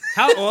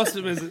 How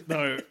awesome is it,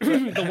 though,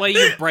 the way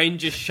your brain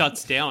just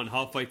shuts down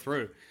halfway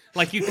through?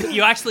 Like,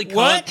 you actually can't...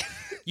 What?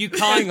 You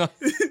can't... Hang on.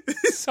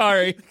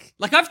 Sorry.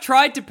 Like, I've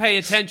tried to pay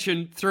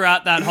attention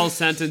throughout that whole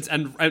sentence,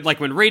 and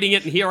like, when reading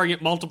it and hearing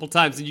it multiple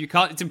times, and you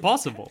can't... It's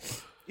impossible.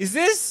 Is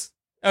this...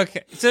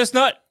 Okay, so it's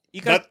not...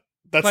 You guys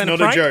that's playing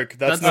not a a prank? joke.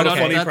 That's not a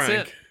funny that's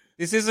prank. it.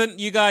 This isn't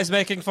you guys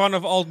making fun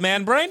of old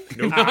man brain?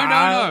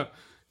 No.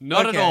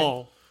 Not Okay. at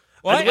all.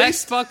 What? The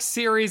Xbox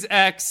Series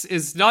X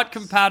is not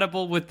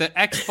compatible with the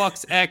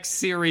Xbox X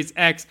Series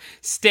X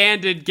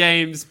standard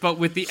games, but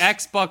with the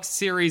Xbox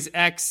Series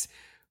X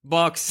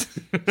box.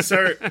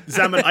 So,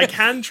 Zaman, I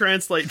can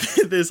translate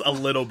this a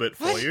little bit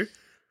for you.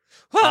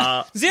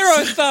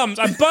 Zero thumbs.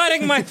 I'm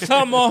biting my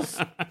thumb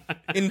off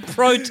in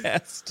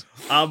protest.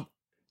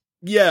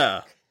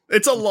 Yeah.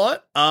 It's a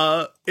lot.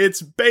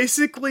 It's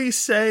basically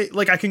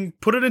I can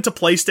put it into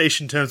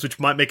PlayStation terms, which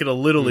might make it a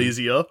little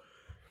easier.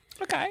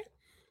 Okay.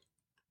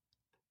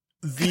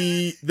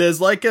 There's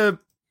like a...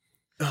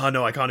 Oh,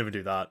 no, I can't even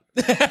do that.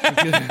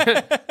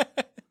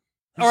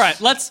 All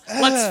right, let's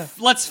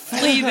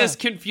flee this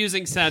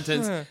confusing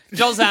sentence.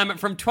 Joel Zammit,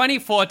 from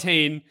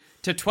 2014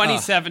 to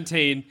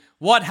 2017,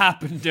 what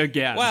happened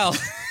again? Well,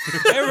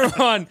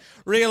 everyone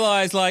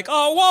realized, like,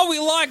 we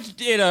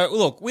liked,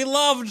 look, we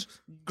loved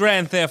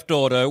Grand Theft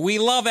Auto. We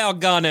love our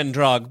gun and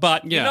drug,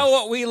 but you know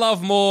what we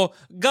love more?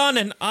 Gun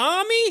and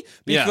army?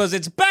 Because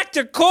it's back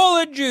to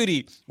Call of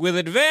Duty with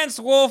Advanced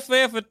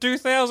Warfare for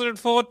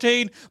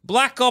 2014,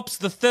 Black Ops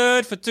the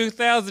 3rd for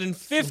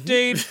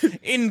 2015,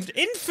 in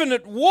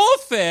Infinite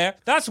Warfare,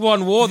 that's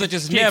one war that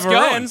just never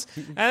ends,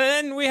 and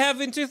then we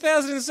have in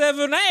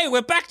 2007, hey,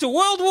 we're back to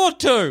World War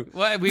II.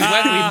 Well, we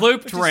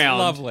looped around.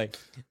 Lovely.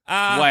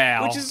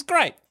 Wow. Which is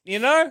great,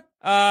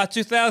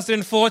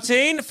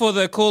 2014 for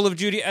the Call of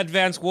Duty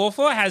Advanced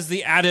Warfare has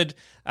the added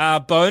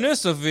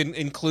bonus of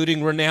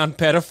including renowned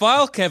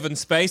pedophile Kevin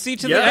Spacey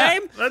to the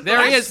game.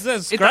 There he is.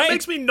 That's great. That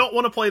makes me not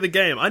want to play the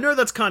game. I know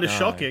that's kind of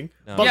shocking,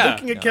 but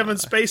looking at Kevin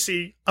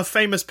Spacey, a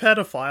famous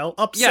pedophile,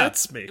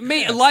 upsets me.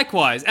 Me,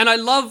 likewise. And I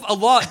love a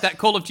lot that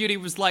Call of Duty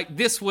was like,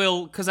 this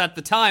will, because at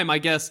the time, I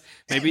guess,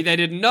 maybe they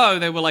didn't know,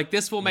 they were like,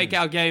 this will make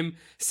our game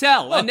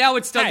sell. Look, and now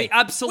it's done the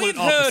absolute we've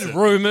opposite. heard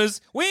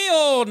rumors. We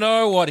all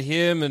know what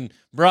him and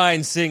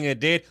Bryan Singer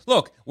did.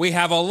 Look, we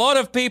have a lot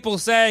of people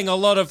saying a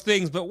lot of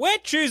things, but we're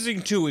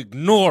choosing to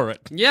ignore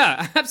it.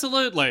 Yeah,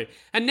 absolutely.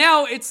 And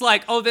now it's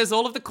like, there's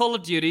all of the Call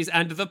of Duties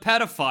and the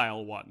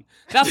pedophile one.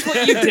 That's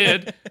what you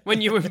did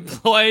when you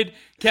employed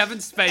Kevin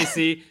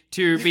Spacey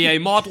to be a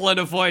model and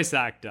a voice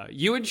actor.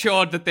 You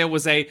ensured that there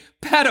was a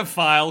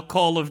pedophile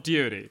Call of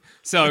Duty.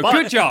 So,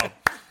 good job.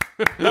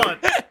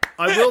 But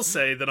I will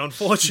say that,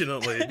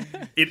 unfortunately,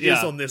 it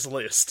is on this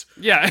list.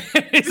 Yeah,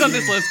 it's on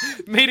this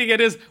list, meaning it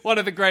is one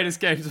of the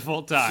greatest games of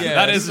all time. Yeah,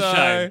 that is a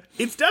shame.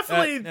 It's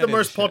definitely the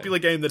most popular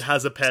game that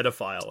has a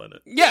pedophile in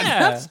it. Yeah,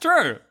 that's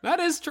true. That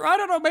is true. I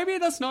don't know. Maybe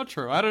that's not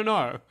true. I don't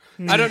know.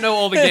 I don't know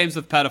all the games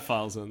with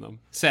pedophiles in them,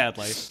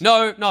 sadly.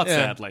 No, not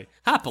sadly.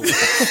 Happily.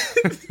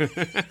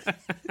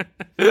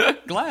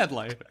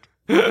 Gladly.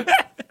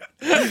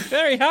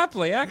 Very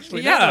happily,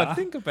 actually. Now that I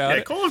think about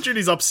it. Call of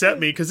Duty's upset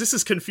me because this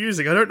is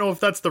confusing. I don't know if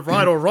that's the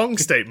right or wrong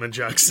statement,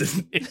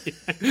 Jackson.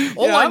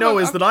 All I know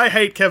is that I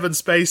hate Kevin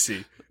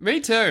Spacey. Me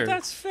too.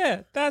 That's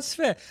fair.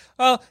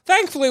 Well,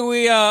 thankfully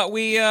we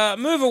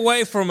move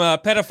away from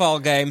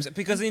pedophile games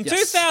because in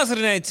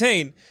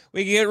 2018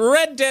 we get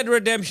Red Dead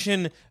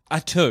Redemption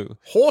 2.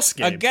 Horse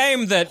game. A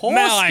game that,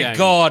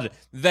 God,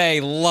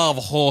 they love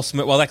horse...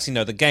 Well, actually,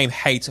 no, the game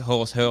hates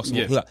horse.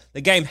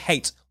 The game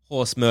hates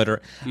horse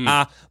murder.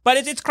 But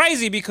it's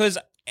crazy because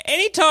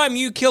anytime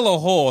you kill a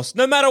horse,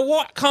 no matter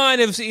what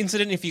kind of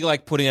incident, if you're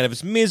like putting out of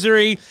its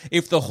misery,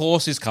 if the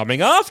horse is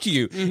coming after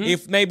you,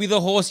 if maybe the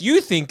horse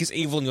you think is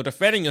evil and you're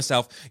defending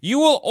yourself, you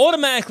will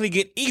automatically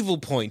get evil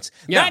points.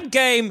 Yeah. That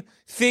game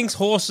thinks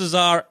horses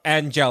are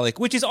angelic,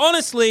 which is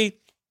honestly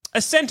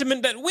a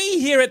sentiment that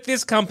we here at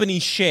this company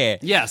share.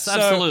 Yes, So,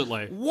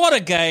 absolutely. What a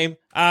game.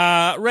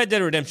 Red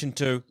Dead Redemption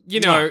 2.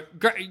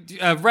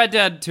 Red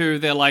Dead 2,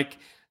 they're like,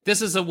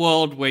 this is a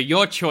world where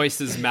your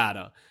choices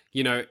matter.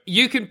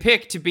 You can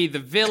pick to be the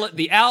villain,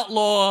 the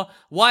outlaw,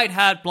 white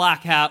hat,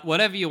 black hat,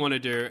 whatever you want to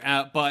do.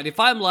 But if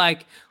I'm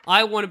like,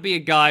 I want to be a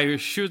guy who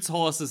shoots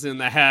horses in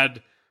the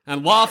head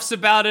and laughs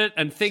about it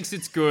and thinks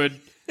it's good,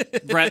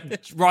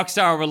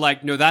 Rockstar were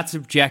like, no, that's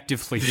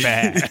objectively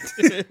bad.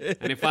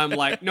 And if I'm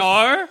like,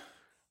 no,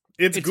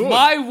 it's good.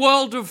 my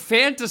world of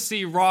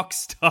fantasy,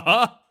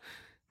 Rockstar.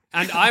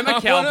 And I'm a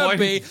I cowboy. want to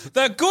be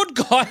the good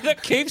guy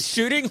that keeps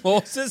shooting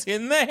horses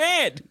in the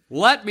head.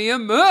 Let me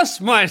immerse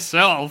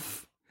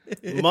myself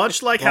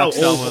Much like how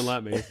Rockstar won't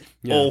let me.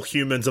 Yeah. all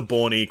humans are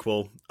born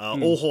equal,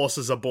 all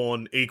horses are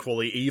born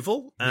equally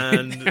evil,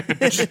 and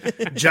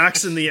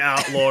Jackson the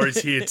Outlaw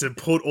is here to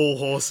put all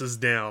horses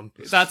down.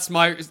 That's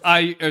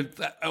I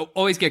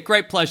always get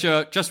great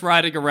pleasure just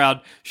riding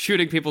around,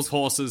 shooting people's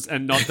horses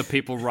and not the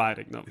people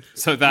riding them.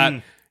 So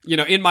that,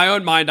 in my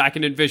own mind, I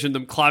can envision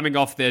them climbing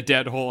off their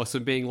dead horse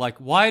and being like,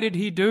 why did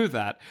he do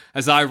that?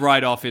 As I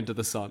ride off into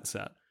the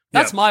sunset.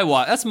 That's my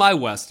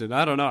Western.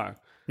 I don't know.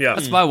 Yeah.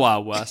 That's my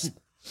Wild West.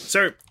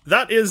 So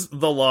that is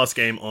the last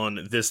game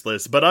on this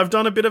list, but I've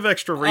done a bit of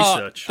extra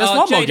research. There's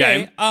one more JD,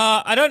 game.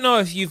 I don't know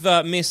if you've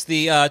missed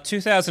the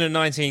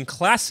 2019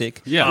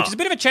 classic, which is a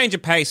bit of a change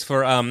of pace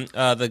for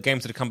the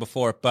games that have come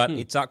before it, but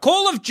it's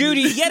Call of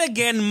Duty, yet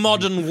again,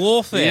 Modern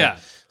Warfare. Yeah.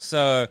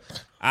 So...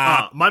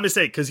 my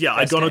mistake, because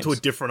I'd gone onto a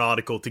games. different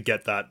article to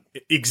get that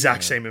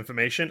exact same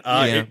information.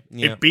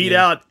 It beat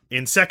yeah. out,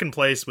 in second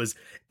place was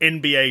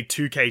NBA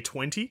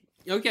 2K20,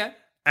 Okay.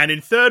 and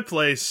in third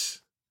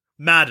place,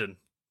 Madden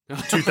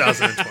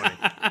 2020.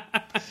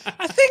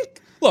 I think,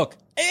 look,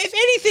 if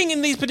anything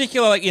in these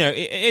particular,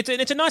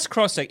 it's a nice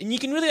cross-section, and you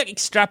can really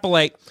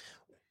extrapolate,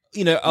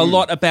 a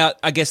lot about,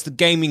 I guess, the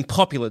gaming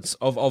populace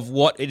of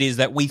what it is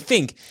that we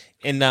think,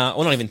 and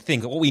well, not even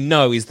think, but what we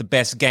know is the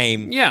best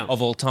game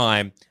of all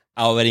time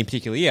of any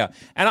particular year.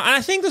 And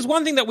I think there's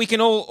one thing that we can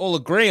all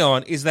agree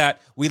on is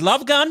that we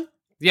love gun,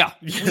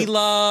 we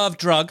love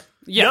drug,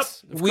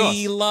 Yes. Yep,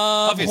 we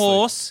love Obviously.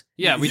 horse,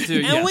 Yeah, we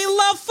do. and we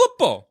love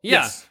football.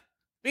 Yes.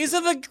 These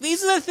are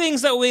the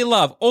things that we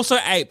love. Also,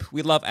 ape.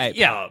 We love ape.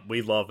 Yeah.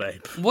 We love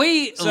Ape.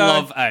 We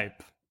love Ape.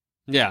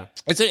 Yeah.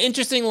 It's an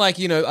interesting,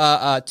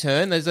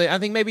 turn. I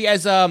think maybe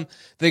as the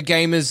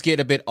gamers get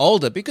a bit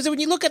older, because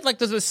when you look at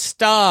the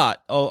start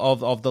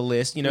of the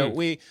list, we All were the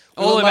way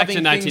back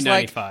to loving things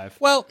 1995.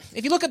 well,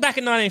 if you look back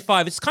at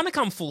 1995, it's kind of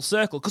come full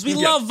circle because we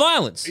love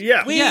violence.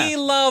 Yeah. We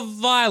love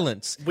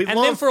violence. We and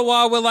love- then for a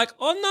while, we're like,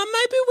 oh no,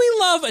 maybe we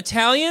love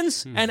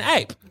Italians and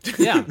ape.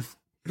 Yeah.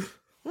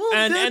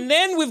 And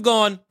then we've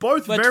gone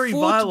Both but very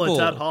violent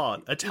football. at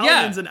heart.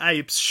 Italians and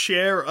apes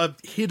share a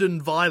hidden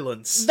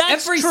violence.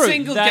 That's Every true.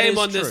 single That game is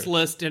on this true.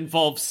 list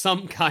involves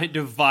some kind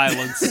of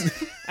violence.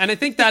 And I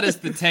think that is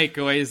the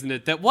takeaway, isn't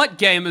it? That what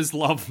gamers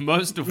love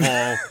most of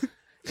all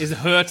is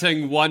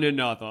hurting one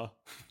another.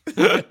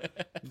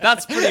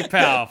 That's pretty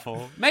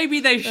powerful.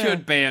 Maybe they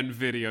should ban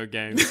video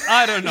games.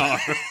 I don't know.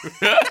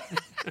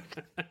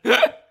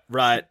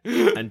 Right.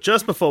 And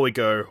just before we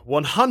go,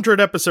 100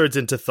 episodes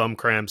into Thumb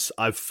Cramps,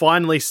 I've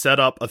finally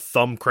set up a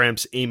Thumb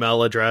Cramps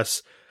email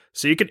address.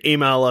 So you can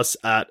email us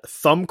at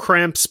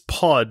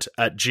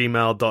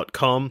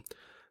thumbcrampspod@gmail.com.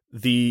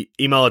 The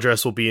email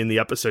address will be in the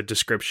episode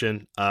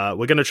description.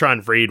 We're going to try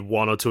and read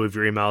one or two of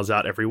your emails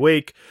out every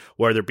week,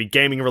 whether it be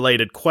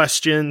gaming-related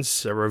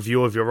questions, a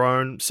review of your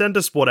own. Send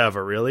us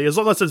whatever, really. As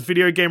long as it's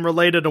video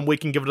game-related and we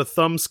can give it a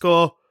thumb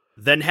score,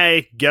 then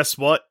hey, guess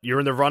what? You're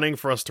in the running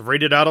for us to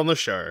read it out on the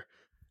show.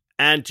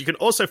 And you can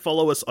also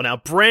follow us on our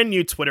brand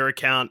new Twitter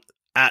account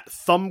at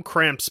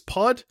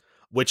thumbcrampspod,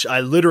 which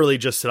I literally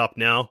just set up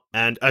now.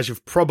 And as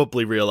you've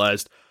probably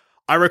realized,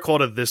 I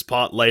recorded this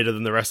part later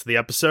than the rest of the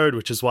episode,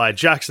 which is why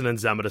Jackson and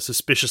Zamet are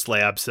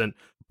suspiciously absent.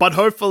 But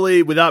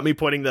hopefully, without me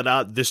pointing that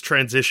out, this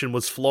transition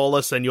was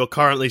flawless, and you're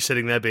currently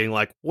sitting there being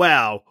like,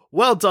 wow,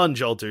 well done,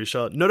 Joel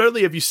Dusha. Not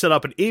only have you set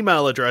up an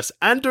email address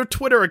and a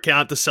Twitter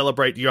account to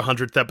celebrate your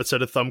 100th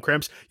episode of Thumb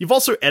Cramps, you've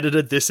also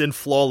edited this in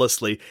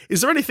flawlessly.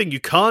 Is there anything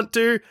you can't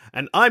do?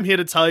 And I'm here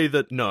to tell you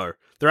that no,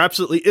 there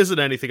absolutely isn't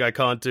anything I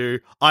can't do.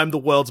 I'm the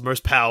world's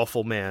most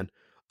powerful man.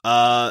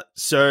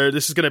 So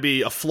this is going to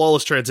be a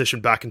flawless transition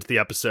back into the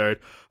episode.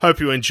 Hope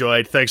you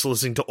enjoyed. Thanks for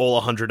listening to all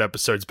 100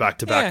 episodes back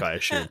to back, I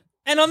assume.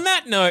 And on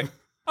that note,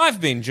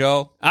 I've been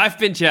Joel. I've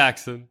been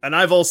Jackson. And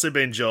I've also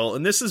been Joel,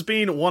 and this has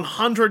been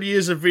 100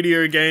 years of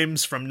video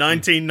games from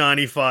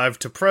 1995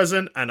 to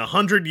present, and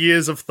 100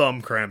 years of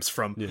Thumb Cramps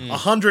from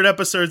 100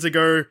 episodes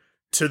ago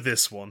to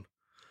this one.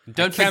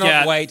 Don't Cannot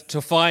forget. wait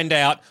to find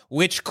out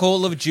which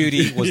Call of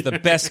Duty was the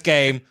best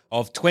game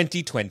of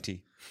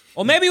 2020.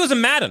 Or maybe it was a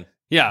Madden.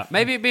 Yeah,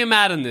 maybe it'd be a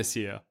Madden this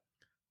year.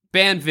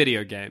 Ban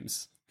video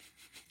games.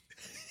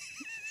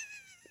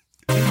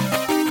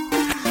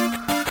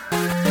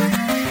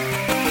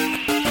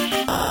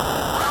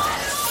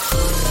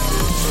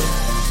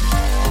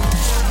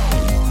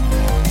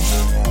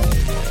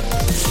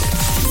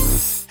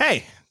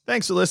 Hey,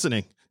 thanks for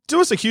listening. Do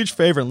us a huge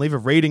favor and leave a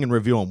rating and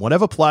review on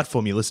whatever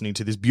platform you're listening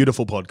to this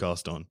beautiful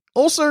podcast on.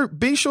 Also,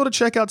 be sure to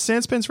check out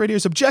Sanspence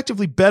Radio's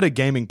objectively better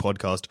gaming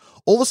podcast,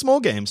 All the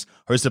Small Games,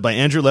 hosted by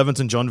Andrew Levins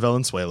and John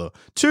Valenzuela,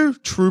 two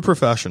true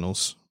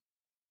professionals.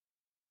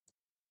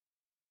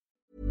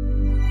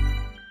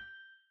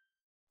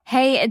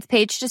 Hey, it's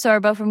Paige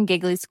DeSorbo from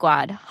Giggly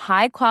Squad.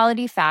 High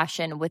quality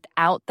fashion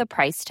without the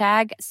price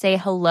tag. Say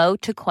hello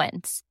to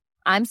Quince.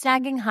 I'm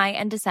snagging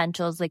high-end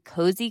essentials like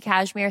cozy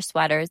cashmere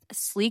sweaters,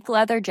 sleek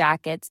leather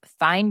jackets,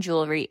 fine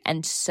jewelry,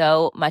 and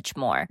so much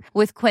more.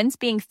 With Quince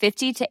being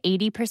 50 to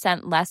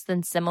 80% less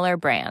than similar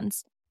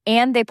brands.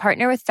 And they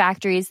partner with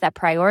factories that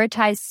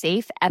prioritize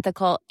safe,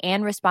 ethical,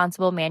 and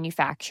responsible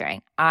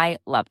manufacturing. I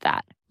love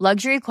that.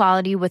 Luxury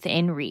quality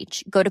within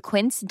reach. Go to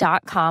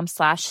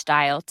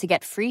quince.com/style to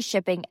get free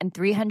shipping and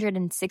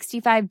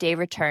 365-day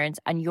returns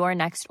on your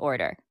next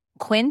order.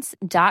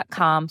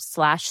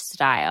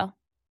 Quince.com/style.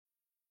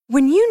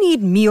 When you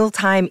need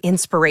mealtime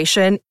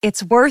inspiration,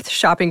 it's worth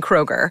shopping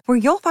Kroger, where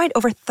you'll find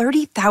over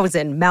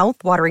 30,000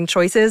 mouth-watering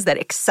choices that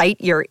excite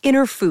your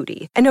inner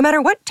foodie. And no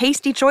matter what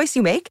tasty choice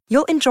you make,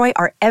 you'll enjoy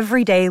our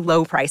everyday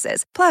low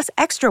prices, plus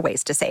extra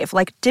ways to save,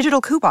 like digital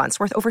coupons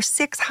worth over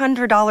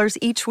 $600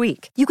 each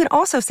week. You can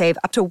also save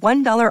up to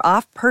 $1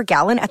 off per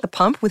gallon at the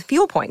pump with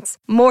fuel points.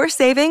 More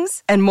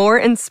savings and more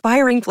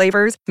inspiring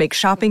flavors make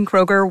shopping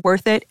Kroger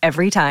worth it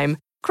every time.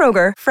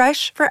 Kroger,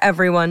 fresh for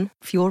everyone.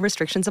 Fuel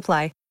restrictions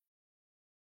apply.